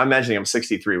imagining I'm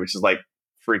 63, which is like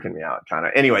freaking me out kind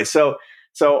of. Anyway, so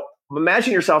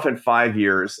imagine yourself in 5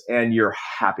 years and you're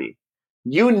happy.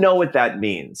 You know what that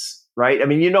means, right? I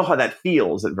mean, you know how that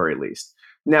feels at very least.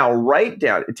 Now, write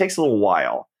down, it takes a little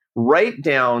while, write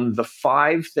down the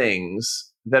 5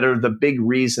 things that are the big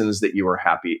reasons that you are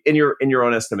happy in your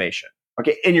own estimation.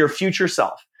 Okay, in your future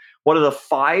self. What are the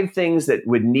 5 things that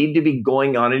would need to be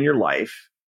going on in your life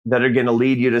that are going to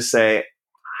lead you to say,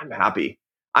 I'm happy.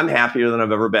 I'm happier than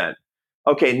I've ever been.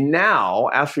 Okay, now,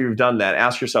 after you've done that,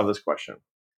 ask yourself this question.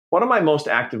 What am I most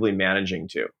actively managing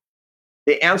to?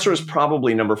 The answer is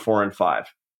probably number 4 and 5.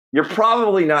 You're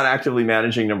probably not actively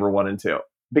managing number 1 and 2.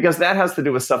 because that has to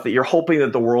do with stuff that you're hoping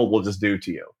that the world will just do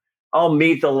to you. I'll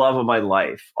meet the love of my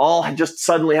life. I'll just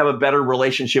suddenly have a better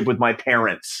relationship with my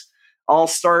parents. I'll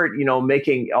start,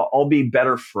 I'll be a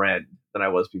better friend than I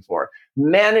was before.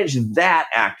 Manage that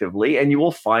actively and you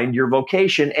will find your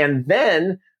vocation. And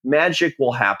then magic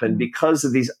will happen because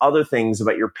of these other things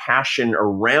about your passion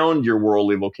around your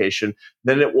worldly vocation.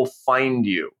 Then it will find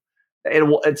you.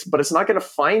 But it's not going to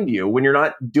find you when you're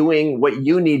not doing what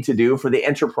you need to do for the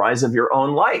enterprise of your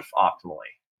own life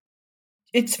optimally.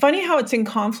 It's funny how it's in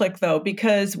conflict though,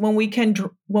 because when we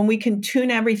can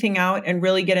tune everything out and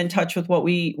really get in touch with what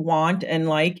we want and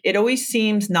like, it always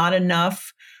seems not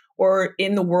enough, or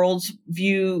in the world's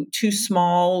view, too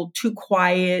small, too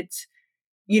quiet.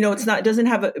 It doesn't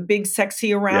have a big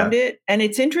sexy around it. And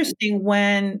it's interesting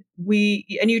when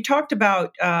you talked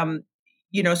about,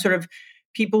 sort of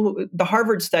people, the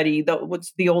Harvard study,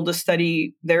 what's the oldest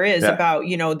study there is about,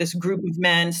 this group of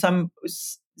men, some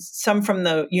from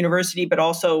the university, but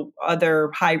also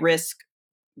other high risk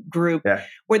group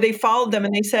where they followed them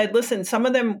and they said, listen, some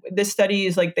of them, this study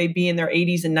is like they'd be in their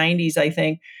 80s and 90s, I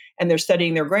think, and they're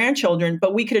studying their grandchildren,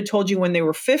 but we could have told you when they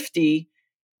were 50,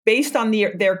 based on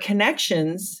their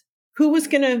connections, who was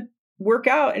going to work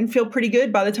out and feel pretty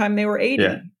good by the time they were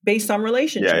 80 based on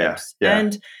relationships.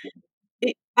 And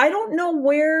I don't know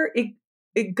where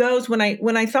it goes. When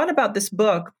I thought about this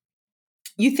book,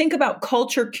 you think about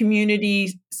culture,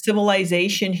 community,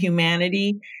 civilization,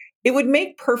 humanity, it would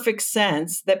make perfect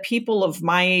sense that people of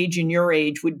my age and your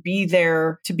age would be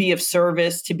there to be of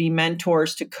service, to be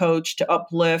mentors, to coach, to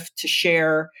uplift, to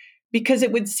share, because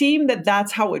it would seem that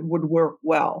that's how it would work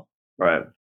well. Right.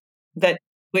 That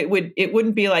it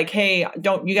wouldn't be like, hey,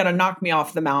 you got to knock me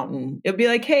off the mountain. It'd be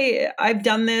like, hey, I've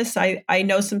done this. I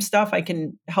know some stuff. I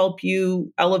can help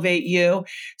you, elevate you.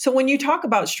 So when you talk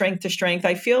about strength to strength,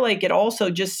 I feel like it also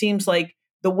just seems like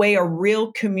the way a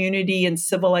real community and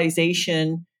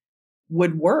civilization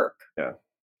would work. Yeah.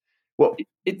 Well,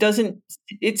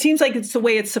 it seems like it's the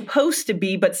way it's supposed to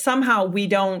be, but somehow we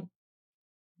don't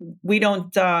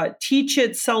teach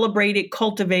it, celebrate it,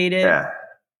 cultivate it.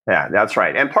 Yeah, that's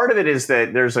right. And part of it is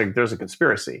that there's a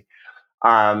conspiracy.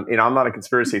 I'm not a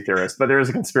conspiracy theorist, but there is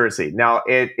a conspiracy. Now,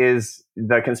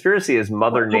 the conspiracy is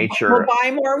Mother Nature. We'll buy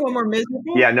more when we're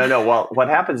miserable? Yeah, no. Well, what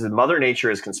happens is Mother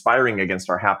Nature is conspiring against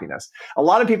our happiness. A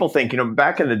lot of people think,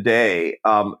 back in the day,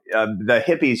 the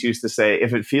hippies used to say,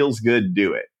 if it feels good,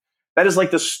 do it. That is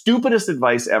like the stupidest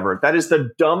advice ever. That is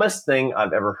the dumbest thing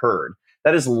I've ever heard.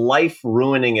 That is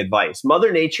life-ruining advice.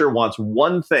 Mother Nature wants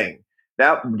one thing.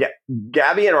 That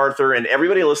Gabby and Arthur and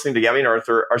everybody listening to Gabby and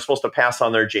Arthur are supposed to pass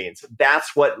on their genes.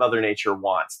 That's what Mother Nature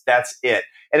wants. That's it.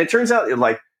 And it turns out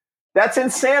that's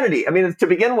insanity. I mean, to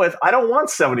begin with, I don't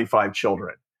want 75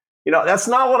 children. That's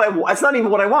not that's not even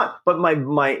what I want. But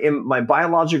my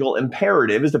biological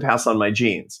imperative is to pass on my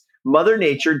genes. Mother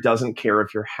Nature doesn't care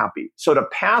if you're happy. So to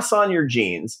pass on your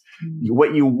genes,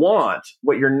 what you want,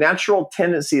 what your natural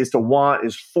tendency is to want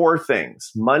is 4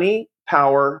 things: money,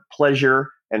 power, pleasure,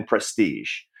 and prestige.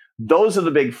 Those are the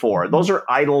big 4. Those are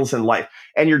idols in life.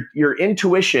 And your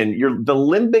intuition, the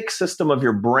limbic system of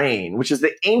your brain, which is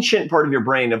the ancient part of your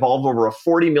brain, evolved over a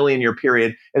 40 million year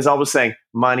period, is always saying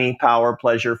money, power,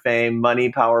 pleasure, fame, money,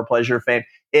 power, pleasure, fame.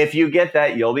 If you get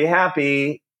that, you'll be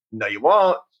happy. No, you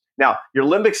won't. Now, your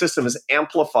limbic system is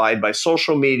amplified by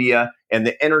social media and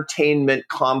the entertainment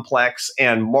complex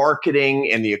and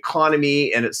marketing and the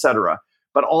economy and et cetera.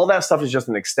 But all that stuff is just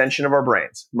an extension of our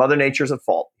brains. Mother Nature's at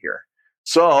fault here.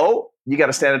 So you got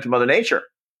to stand up to Mother Nature.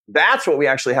 That's what we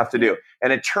actually have to do.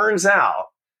 And it turns out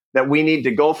that we need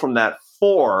to go from that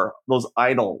 4, those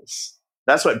idols.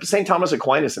 That's what St. Thomas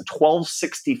Aquinas in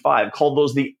 1265 called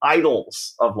those the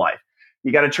idols of life.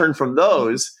 You got to turn from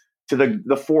those to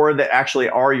the 4 that actually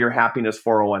are your happiness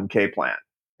 401k plan.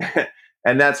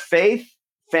 And that's faith,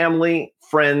 family,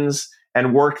 friends,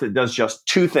 and work that does just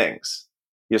 2 things.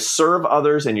 You serve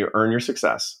others and you earn your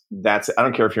success. That's it. I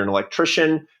don't care if you're an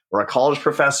electrician or a college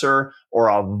professor or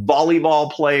a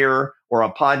volleyball player or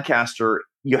a podcaster.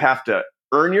 You have to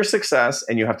earn your success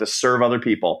and you have to serve other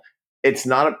people. It's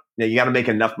not you got to make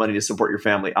enough money to support your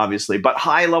family, obviously, but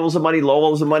high levels of money, low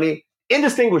levels of money,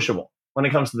 indistinguishable when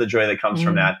it comes to the joy that comes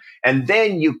from that. And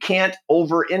then you can't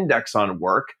over-index on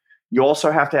work. You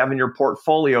also have to have in your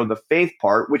portfolio the faith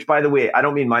part, which, by the way, I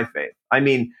don't mean my faith. I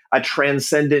mean a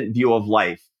transcendent view of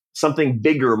life, something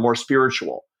bigger, more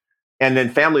spiritual. And then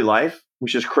family life,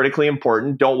 which is critically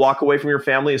important. Don't walk away from your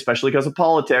family, especially because of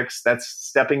politics. That's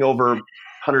stepping over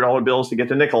 $100 bills to get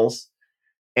to nickels.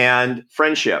 And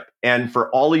friendship. And for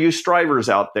all of you strivers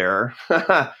out there,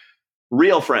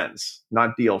 real friends,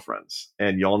 not deal friends.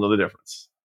 And you all know the difference.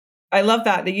 I love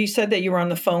that you said that you were on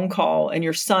the phone call and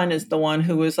your son is the one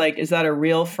who was like, is that a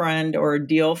real friend or a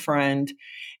deal friend?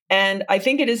 And I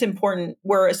think it is important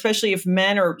where, especially if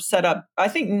men are set up, I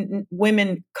think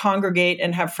women congregate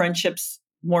and have friendships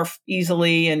more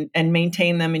easily and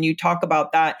maintain them. And you talk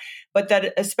about that, but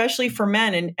that especially for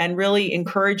men and really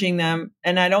encouraging them.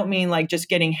 And I don't mean like just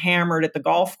getting hammered at the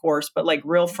golf course, but like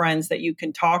real friends that you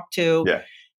can talk to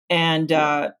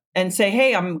and say,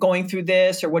 hey, I'm going through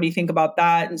this, or what do you think about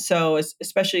that? And so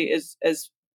especially as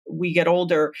we get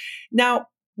older. Now,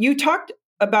 you talked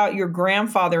about your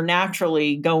grandfather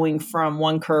naturally going from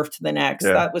one curve to the next.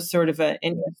 Yeah. That was sort of an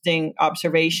interesting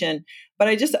observation.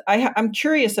 But I'm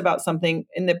curious about something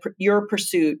in your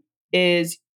pursuit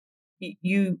is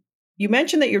you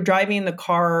mentioned that you're driving in the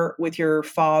car with your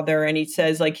father and he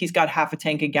says like he's got half a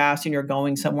tank of gas and you're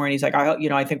going somewhere and he's like,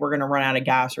 I think we're going to run out of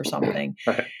gas or something.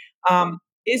 Do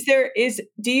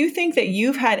you think that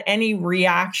you've had any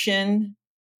reaction,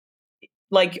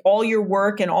 like all your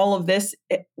work and all of this,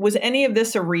 was any of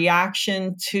this a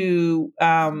reaction to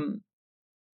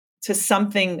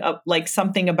something like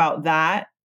something about that?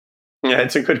 Yeah,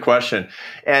 it's a good question.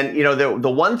 And,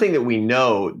 the one thing that we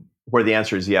know where the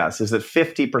answer is yes, is that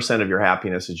 50% of your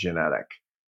happiness is genetic.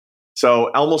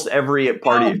 So almost every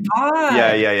part of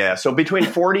yeah. So between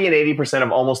 40 and 80%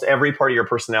 of almost every part of your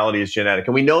personality is genetic.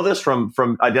 And we know this from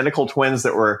identical twins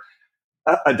that were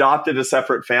adopted as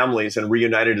separate families and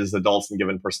reunited as adults and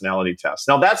given personality tests.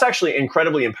 Now, that's actually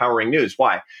incredibly empowering news.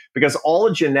 Why? Because all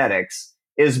of genetics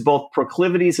is both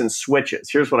proclivities and switches.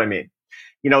 Here's what I mean.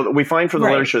 We find from the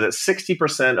literature that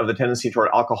 60% of the tendency toward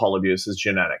alcohol abuse is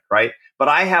genetic, right? But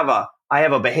I have a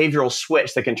behavioral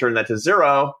switch that can turn that to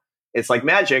zero. It's like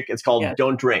magic. It's called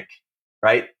don't drink,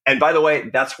 right? And by the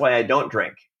way, that's why I don't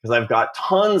drink, because I've got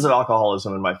tons of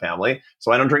alcoholism in my family,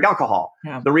 so I don't drink alcohol.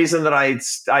 Yeah. The reason that I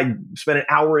spend an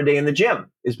hour a day in the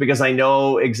gym is because I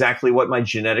know exactly what my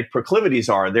genetic proclivities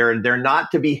are. They're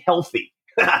not to be healthy.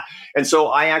 And so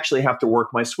I actually have to work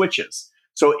my switches.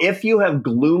 So if you have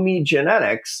gloomy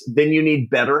genetics, then you need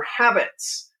better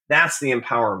habits. That's the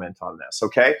empowerment on this,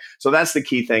 okay? So that's the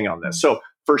key thing on this. So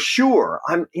for sure,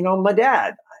 I am my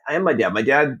dad. My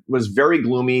dad was very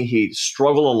gloomy. He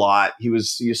struggled a lot. You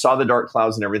saw the dark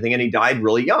clouds and everything, and he died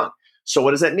really young. So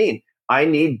what does that mean? I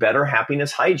need better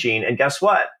happiness hygiene. And guess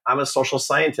what? I'm a social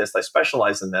scientist. I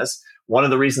specialize in this. One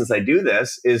of the reasons I do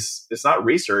this is it's not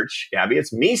research, Gabby,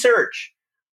 it's me-search.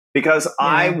 Because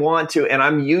I want to, and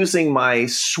I'm using my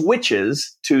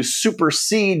switches to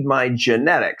supersede my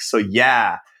genetics. So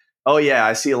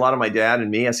I see a lot of my dad and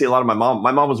me. I see a lot of my mom.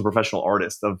 My mom was a professional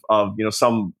artist of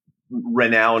some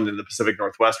renowned in the Pacific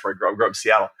Northwest where I grew up in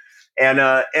Seattle. And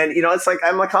it's like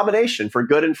I'm a combination for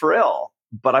good and for ill.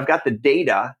 But I've got the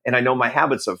data and I know my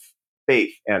habits of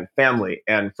faith and family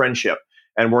and friendship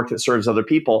and work that serves other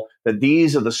people, that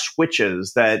these are the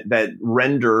switches that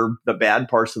render the bad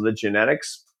parts of the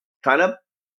genetics kind of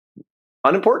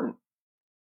unimportant.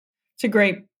 It's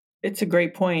a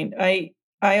great point. I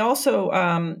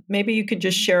also, maybe you could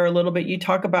just share a little bit. You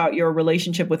talk about your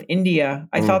relationship with India.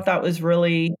 I thought that was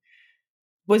really,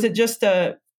 was it just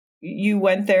you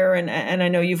went there and I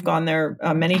know you've gone there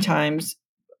many times,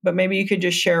 but maybe you could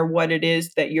just share what it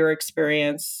is that your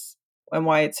experience and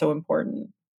why it's so important.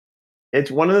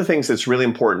 It's one of the things that's really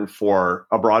important for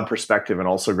a broad perspective and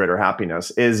also greater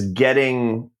happiness is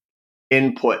getting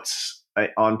inputs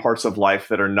on parts of life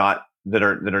that are not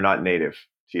native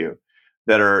to you,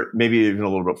 that are maybe even a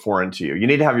little bit foreign to you. You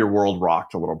need to have your world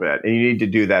rocked a little bit, and you need to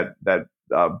do that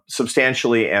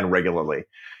substantially and regularly.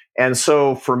 And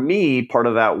so for me, part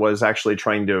of that was actually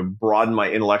trying to broaden my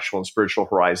intellectual and spiritual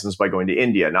horizons by going to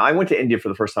India. Now, I went to India for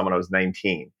the first time when I was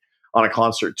 19 on a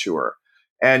concert tour.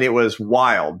 And it was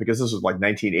wild because this was like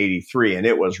 1983. And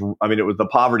the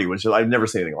poverty was just, I've never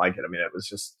seen anything like it. I mean,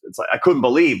 it's like, I couldn't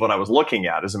believe what I was looking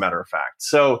at, as a matter of fact.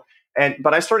 So,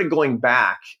 but I started going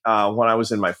back when I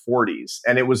was in my 40s,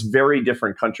 and it was very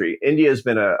different country. India has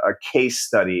been a case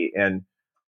study in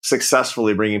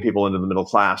successfully bringing people into the middle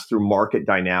class through market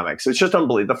dynamics. It's just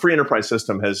unbelievable. The free enterprise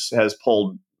system has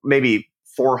pulled maybe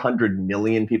 400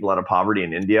 million people out of poverty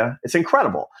in India. It's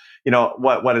incredible.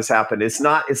 What has happened. It's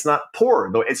not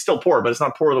poor, though. It's still poor, but it's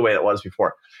not poor the way it was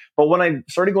before. But when I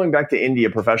started going back to India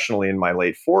professionally in my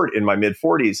mid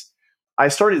 40s, I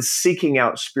started seeking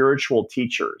out spiritual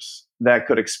teachers that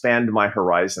could expand my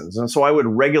horizons. And so I went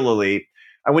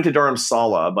to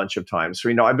Dharamsala a bunch of times. So,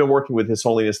 I've been working with His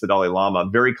Holiness the Dalai Lama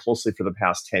very closely for the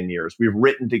past 10 years. We've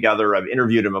written together. I've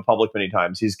interviewed him in public many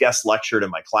times. He's guest lectured in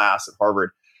my class at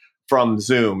Harvard from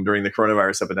Zoom during the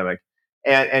coronavirus epidemic.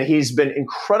 And he's been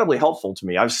incredibly helpful to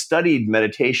me. I've studied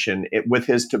meditation with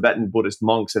his Tibetan Buddhist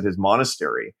monks at his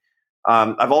monastery.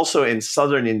 I've also in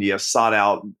southern India sought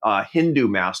out Hindu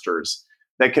masters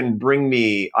that can bring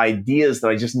me ideas that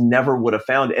I just never would have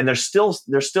found. And they're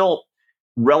still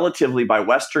relatively, by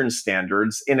Western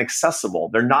standards, inaccessible.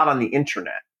 They're not on the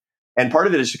internet. And part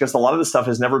of it is because a lot of the stuff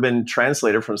has never been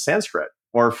translated from Sanskrit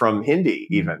or from Hindi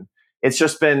even. It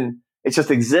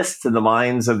just exists in the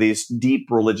minds of these deep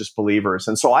religious believers.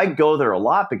 And so I go there a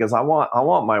lot because I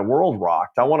want my world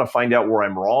rocked. I want to find out where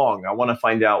I'm wrong. I want to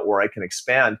find out where I can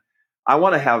expand. I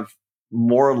want to have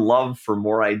more love for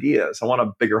more ideas. I want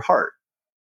a bigger heart.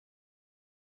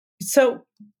 So,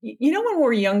 when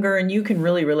we're younger, and you can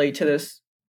really relate to this,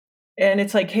 and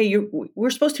it's like, hey,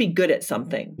 we're supposed to be good at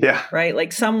something. Yeah. Right?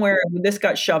 Like somewhere this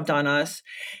got shoved on us.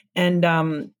 And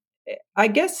I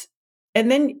guess,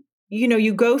 and then,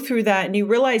 you go through that and you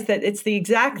realize that it's the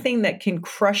exact thing that can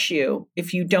crush you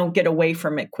if you don't get away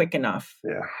from it quick enough.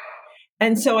 Yeah.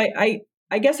 And so I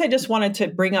guess I just wanted to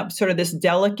bring up sort of this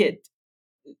delicate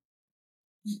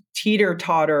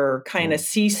teeter-totter kind of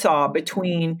seesaw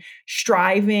between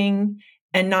striving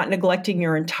and not neglecting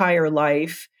your entire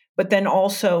life, but then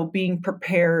also being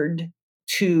prepared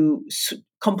to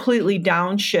completely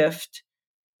downshift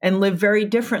and live very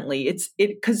differently.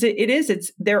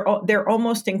 They're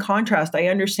almost in contrast. I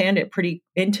understand it pretty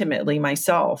intimately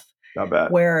myself. Not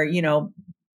bad. Where,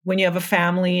 when you have a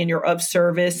family and you're of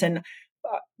service, and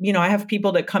I have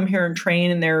people that come here and train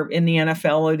and they're in the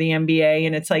NFL or the NBA,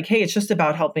 and it's like, hey, it's just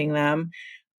about helping them.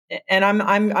 And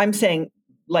I'm saying,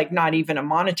 like, not even a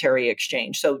monetary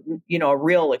exchange. So, a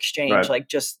real exchange, right. Like,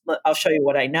 just, I'll show you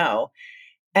what I know.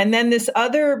 And then this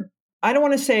other, I don't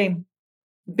want to say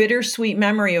bittersweet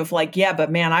memory of like, yeah,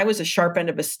 but man, I was a sharp end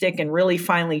of a stick and really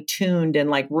finely tuned and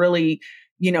like really,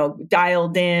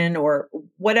 dialed in or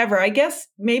whatever. I guess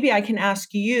maybe I can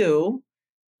ask you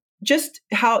just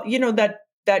how,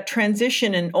 that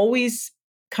transition and always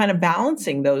kind of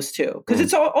balancing those two. Because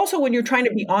it's also when you're trying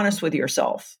to be honest with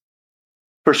yourself.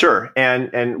 For sure.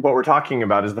 And what we're talking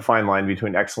about is the fine line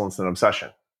between excellence and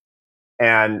obsession.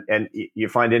 And you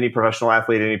find any professional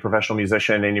athlete, any professional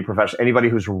musician, anybody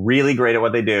who's really great at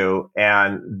what they do,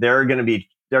 and they're going to be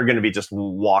just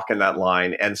walking that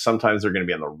line. And sometimes they're going to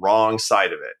be on the wrong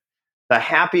side of it. The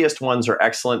happiest ones are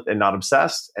excellent and not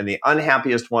obsessed, and the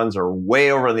unhappiest ones are way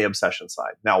over on the obsession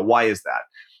side. Now, why is that?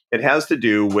 It has to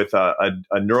do with a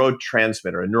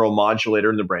neurotransmitter, a neuromodulator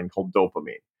in the brain called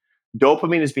dopamine.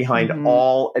 Dopamine is behind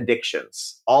all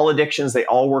addictions. All addictions, they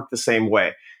all work the same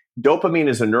way. Dopamine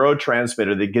is a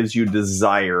neurotransmitter that gives you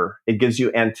desire. It gives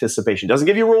you anticipation. It doesn't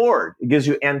give you reward. It gives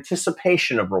you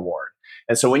anticipation of reward.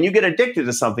 And so when you get addicted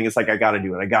to something, it's like, I got to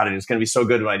do it. I got it. It's going to be so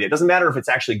good when I do it. It doesn't matter if it's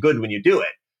actually good when you do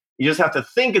it. You just have to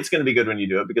think it's going to be good when you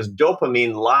do it because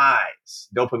dopamine lies.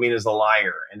 Dopamine is a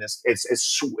liar. And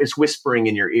it's whispering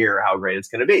in your ear how great it's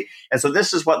going to be. And so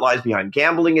this is what lies behind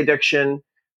gambling addiction,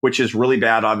 which is really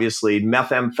bad, obviously,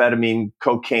 methamphetamine,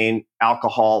 cocaine,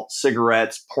 alcohol,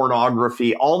 cigarettes,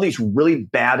 pornography, all these really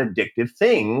bad addictive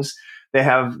things. They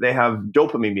have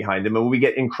dopamine behind them. And we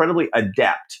get incredibly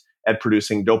adept at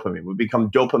producing dopamine. We become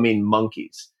dopamine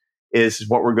monkeys is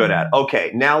what we're good at.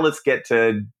 Okay, now let's get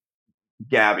to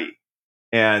Gabby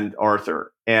and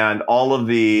Arthur and all of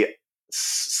the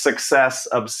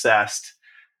success-obsessed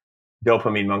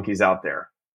dopamine monkeys out there.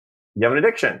 You have an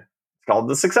addiction. It's called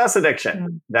the success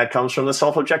addiction. That comes from the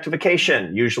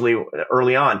self-objectification, usually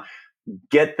early on.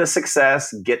 Get the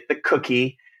success, get the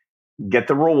cookie, get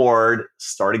the reward,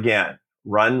 start again.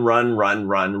 Run.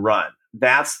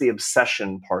 That's the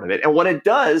obsession part of it. And what it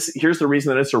does, here's the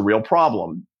reason that it's a real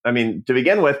problem. I mean, to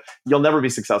begin with, you'll never be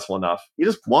successful enough. You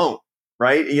just won't,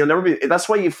 right? You'll never be. That's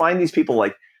why you find these people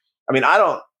like, I mean,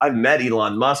 I've met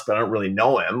Elon Musk, but I don't really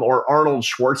know him, or Arnold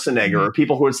Schwarzenegger, or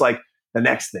people who it's like, the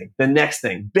next thing,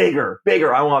 bigger,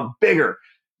 I want bigger.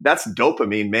 That's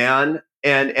dopamine, man.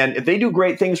 And they do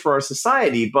great things for our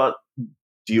society, but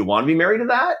do you want to be married to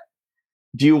that?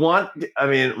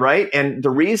 Right? And the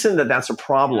reason that that's a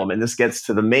problem, and this gets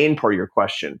to the main part of your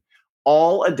question,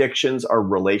 all addictions are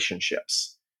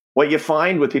relationships. What you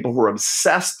find with people who are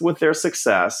obsessed with their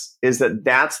success is that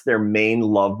that's their main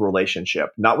love relationship,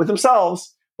 not with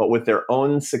themselves, but with their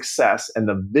own success and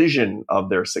the vision of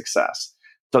their success.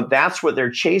 So that's what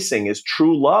they're chasing is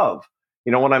true love.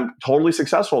 You know, when I'm totally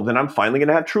successful, then I'm finally going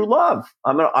to have true love.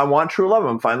 I want true love.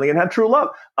 I'm finally going to have true love.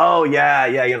 Oh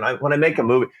yeah. You know, when I make a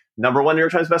movie, #1 New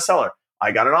York Times bestseller,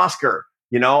 I got an Oscar.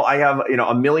 You know, I have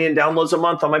 1 million downloads a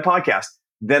month on my podcast.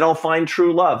 Then I'll find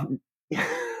true love.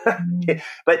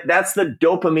 But that's the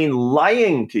dopamine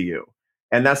lying to you.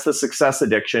 And that's the success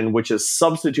addiction, which is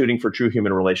substituting for true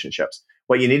human relationships.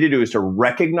 What you need to do is to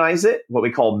recognize it, what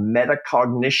we call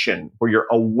metacognition, where you're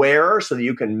aware so that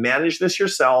you can manage this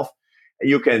yourself.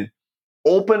 You can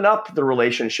Open up the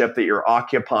relationship that you're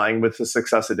occupying with the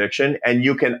success addiction, and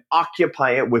you can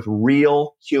occupy it with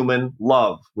real human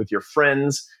love, with your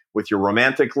friends, with your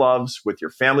romantic loves, with your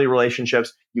family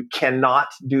relationships. You cannot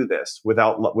do this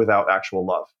without actual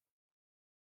love.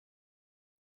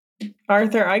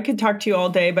 Arthur, I could talk to you all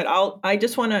day, but I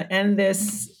just want to end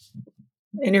this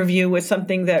interview with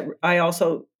something that I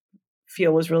also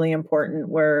feel was really important,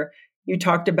 where you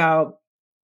talked about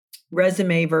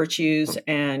resume virtues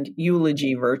and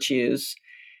eulogy virtues,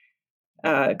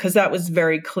 because that was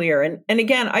very clear. And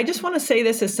again, I just want to say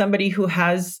this as somebody who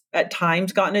has at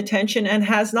times gotten attention and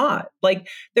has not. Like,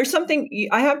 there's something,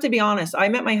 I have to be honest. I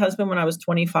met my husband when I was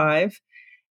 25.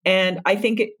 And I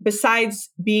think besides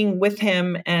being with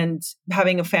him and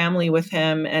having a family with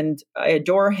him, and I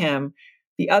adore him,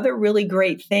 the other really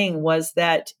great thing was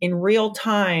that in real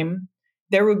time,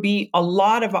 there would be a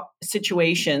lot of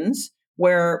situations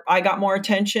where I got more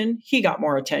attention, he got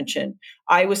more attention.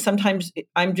 I'm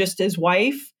just his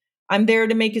wife. I'm there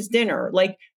to make his dinner.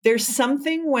 Like, there's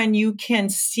something when you can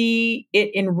see it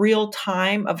in real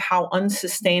time of how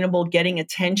unsustainable getting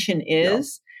attention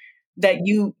is. Yeah. That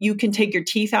you can take your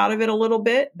teeth out of it a little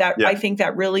bit. I think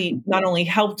that really not only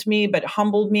helped me, but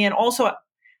humbled me. And also,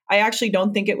 I actually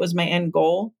don't think it was my end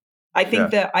goal. I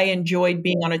think that I enjoyed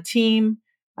being on a team.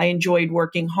 I enjoyed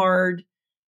working hard.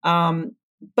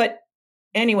 But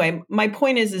anyway, my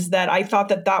point is that I thought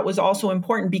that was also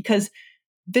important, because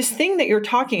this thing that you're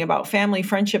talking about, family,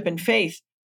 friendship, and faith,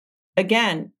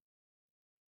 again,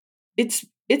 it's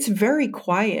very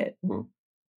quiet. Mm-hmm.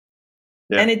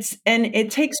 Yeah. And it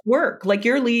takes work. Like,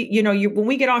 when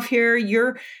we get off here,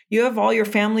 you have all your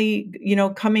family,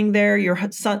 coming there, your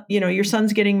son, your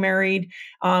son's getting married.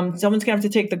 Someone's gonna have to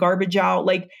take the garbage out.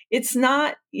 Like, it's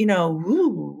not,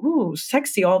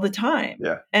 sexy all the time.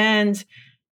 Yeah. And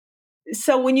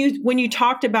so when you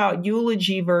talked about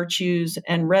eulogy virtues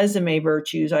and resume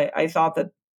virtues, I thought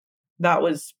that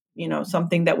was,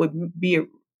 something that would be,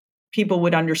 people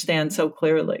would understand so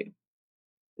clearly.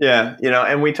 Yeah,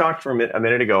 and we talked for a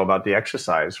minute ago about the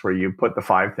exercise where you put the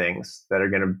 5 things that are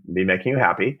going to be making you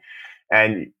happy,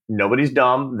 and nobody's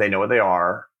dumb. They know what they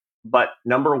are. But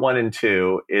number 1 and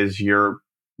 2 is your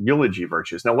eulogy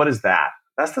virtues. Now, what is that?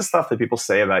 That's the stuff that people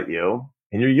say about you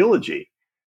in your eulogy.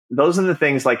 Those are the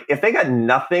things, like, if they got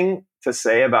nothing to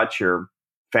say about your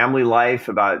family life,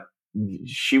 about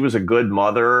she was a good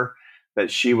mother,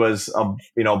 that she was a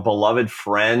beloved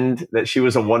friend, that she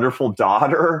was a wonderful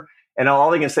daughter, and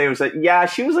all they can say was that, yeah,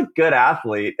 she was a good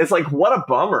athlete. It's like, what a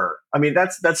bummer. I mean,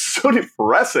 that's so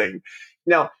depressing.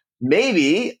 Now,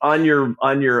 maybe on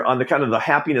the kind of the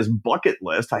happiness bucket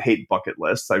list, I hate bucket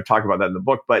lists. I talk about that in the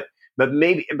book, but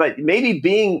maybe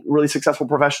being really successful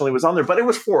professionally was on there, but it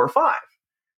was 4 or 5.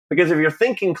 Because if you're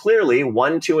thinking clearly,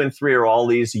 1, 2, and 3 are all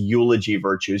these eulogy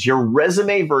virtues. Your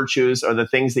resume virtues are the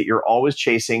things that you're always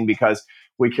chasing because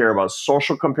we care about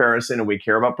social comparison and we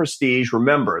care about prestige.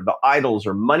 Remember, the idols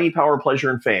are money, power, pleasure,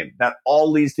 and fame. That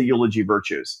all leads to eulogy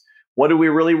virtues. What do we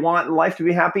really want in life to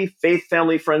be happy? Faith,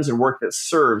 family, friends, and work that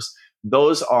serves.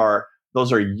 Those are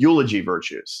eulogy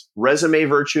virtues. Resume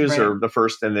virtues are the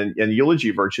first, and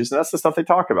eulogy virtues, and that's the stuff they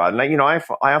talk about. And I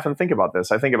often think about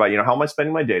this. I think about, how am I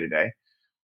spending my day to day?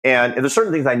 And there's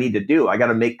certain things I need to do. I got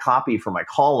to make copy for my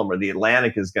column, or the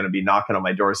Atlantic is going to be knocking on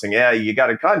my door saying, yeah, you got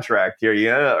a contract here.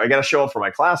 Yeah, I got to show up for my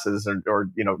classes, or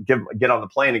get on the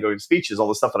plane and go to speeches, all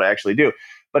the stuff that I actually do.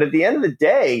 But at the end of the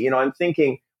day, I'm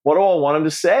thinking, what do I want him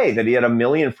to say? That he had 1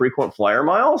 million frequent flyer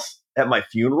miles at my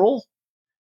funeral?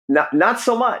 Not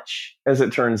so much, as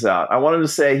it turns out. I want him to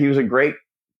say he was a great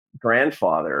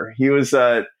grandfather. He was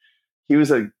a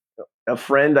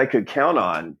friend I could count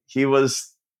on.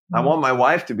 I want my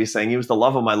wife to be saying he was the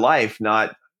love of my life,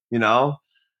 not, he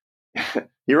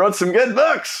wrote some good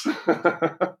books.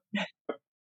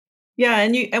 Yeah.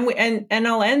 And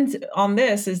I'll end on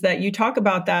this, is that you talk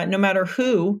about that no matter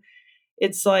who,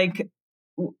 it's like,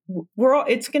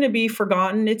 it's going to be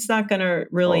forgotten. It's not going to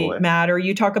really matter.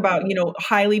 You talk about,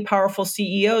 highly powerful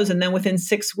CEOs, and then within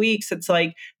 6 weeks, it's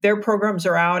like their programs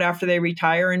are out after they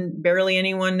retire and barely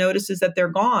anyone notices that they're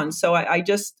gone. So I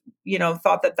just,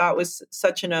 thought that was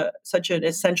such an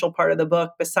essential part of the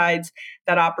book, besides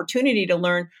that opportunity to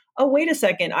learn, oh, wait a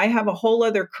second, I have a whole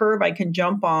other curve I can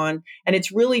jump on. And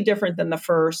it's really different than the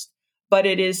first, but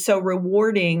it is so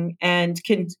rewarding and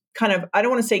can kind of, I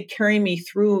don't want to say carry me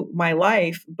through my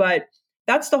life, but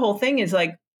that's the whole thing, is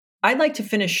like, I'd like to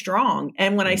finish strong.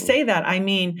 And when I say that, I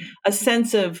mean a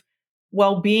sense of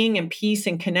well-being and peace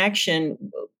and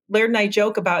connection. Laird and I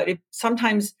joke about it.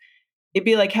 Sometimes it'd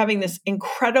be like having this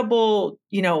incredible,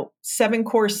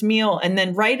 7-course meal. And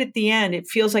then right at the end, it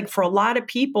feels like for a lot of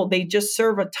people, they just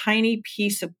serve a tiny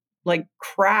piece of like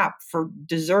crap for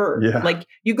dessert. Yeah. Like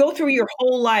you go through your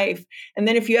whole life, and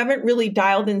then if you haven't really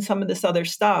dialed in some of this other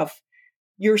stuff,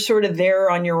 you're sort of there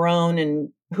on your own, and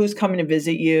who's coming to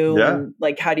visit you, and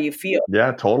like, how do you feel?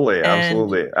 Yeah, totally.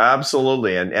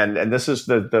 Absolutely. And this is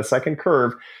the second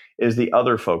curve is the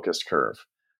other focused curve.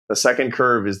 The second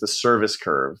curve is the service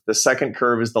curve. The second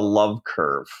curve is the love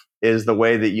curve, is the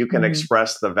way that you can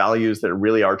express the values that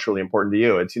really are truly important to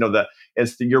you. It's,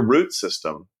 your root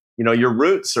system. Your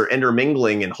roots are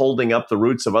intermingling and holding up the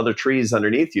roots of other trees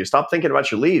underneath you. Stop thinking about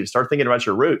your leaves. Start thinking about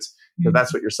your roots, because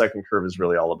that's what your second curve is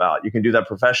really all about. You can do that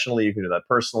professionally. You can do that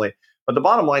personally. But the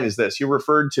bottom line is this. You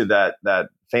referred to that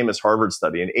famous Harvard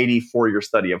study, an 84-year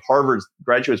study of Harvard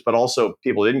graduates, but also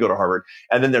people who didn't go to Harvard,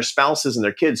 and then their spouses and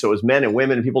their kids. So it was men and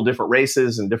women, people, different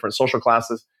races and different social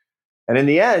classes. And in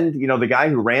the end, the guy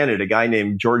who ran it, a guy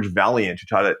named George Valiant, who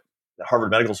taught at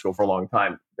Harvard Medical School for a long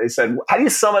time, they said, how do you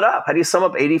sum it up? How do you sum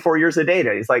up 84 years of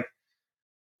data? He's like,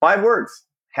 5 words.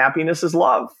 Happiness is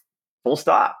love. Full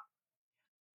stop.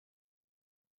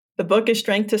 The book is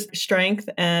Strength to Strength,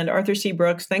 and Arthur C.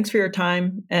 Brooks, thanks for your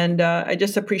time. And I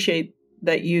just appreciate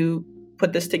that you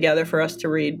put this together for us to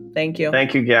read. Thank you.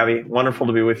 Thank you, Gabby. Wonderful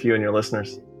to be with you and your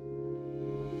listeners.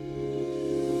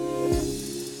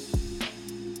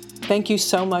 Thank you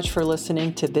so much for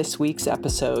listening to this week's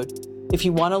episode. If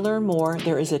you want to learn more,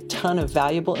 there is a ton of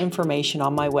valuable information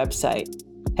on my website.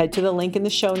 Head to the link in the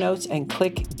show notes and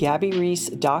click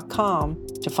GabbyReece.com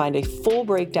to find a full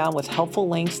breakdown with helpful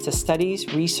links to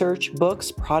studies, research, books,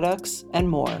 products, and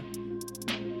more.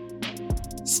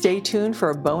 Stay tuned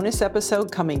for a bonus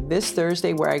episode coming this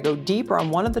Thursday where I go deeper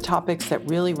on one of the topics that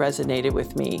really resonated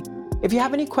with me. If you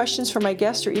have any questions for my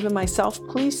guest or even myself,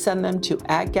 please send them to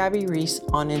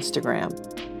 @GabbyReece on Instagram.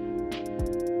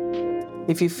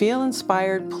 If you feel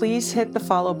inspired, please hit the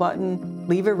follow button,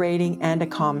 leave a rating and a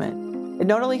comment. It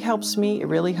not only helps me, it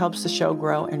really helps the show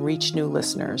grow and reach new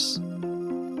listeners.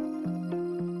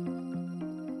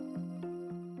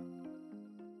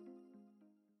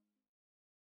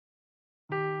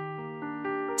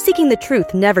 Seeking the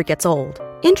truth never gets old.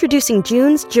 Introducing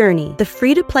June's Journey, the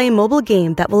free-to-play mobile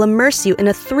game that will immerse you in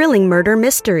a thrilling murder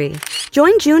mystery.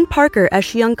 Join June Parker as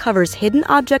she uncovers hidden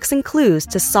objects and clues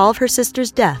to solve her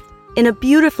sister's death in a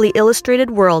beautifully illustrated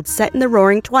world set in the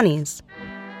Roaring '20s.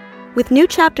 With new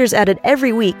chapters added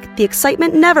every week, the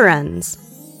excitement never ends.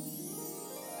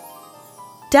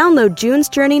 Download June's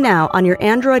Journey now on your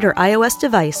Android or iOS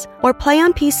device, or play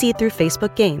on PC through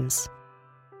Facebook Games.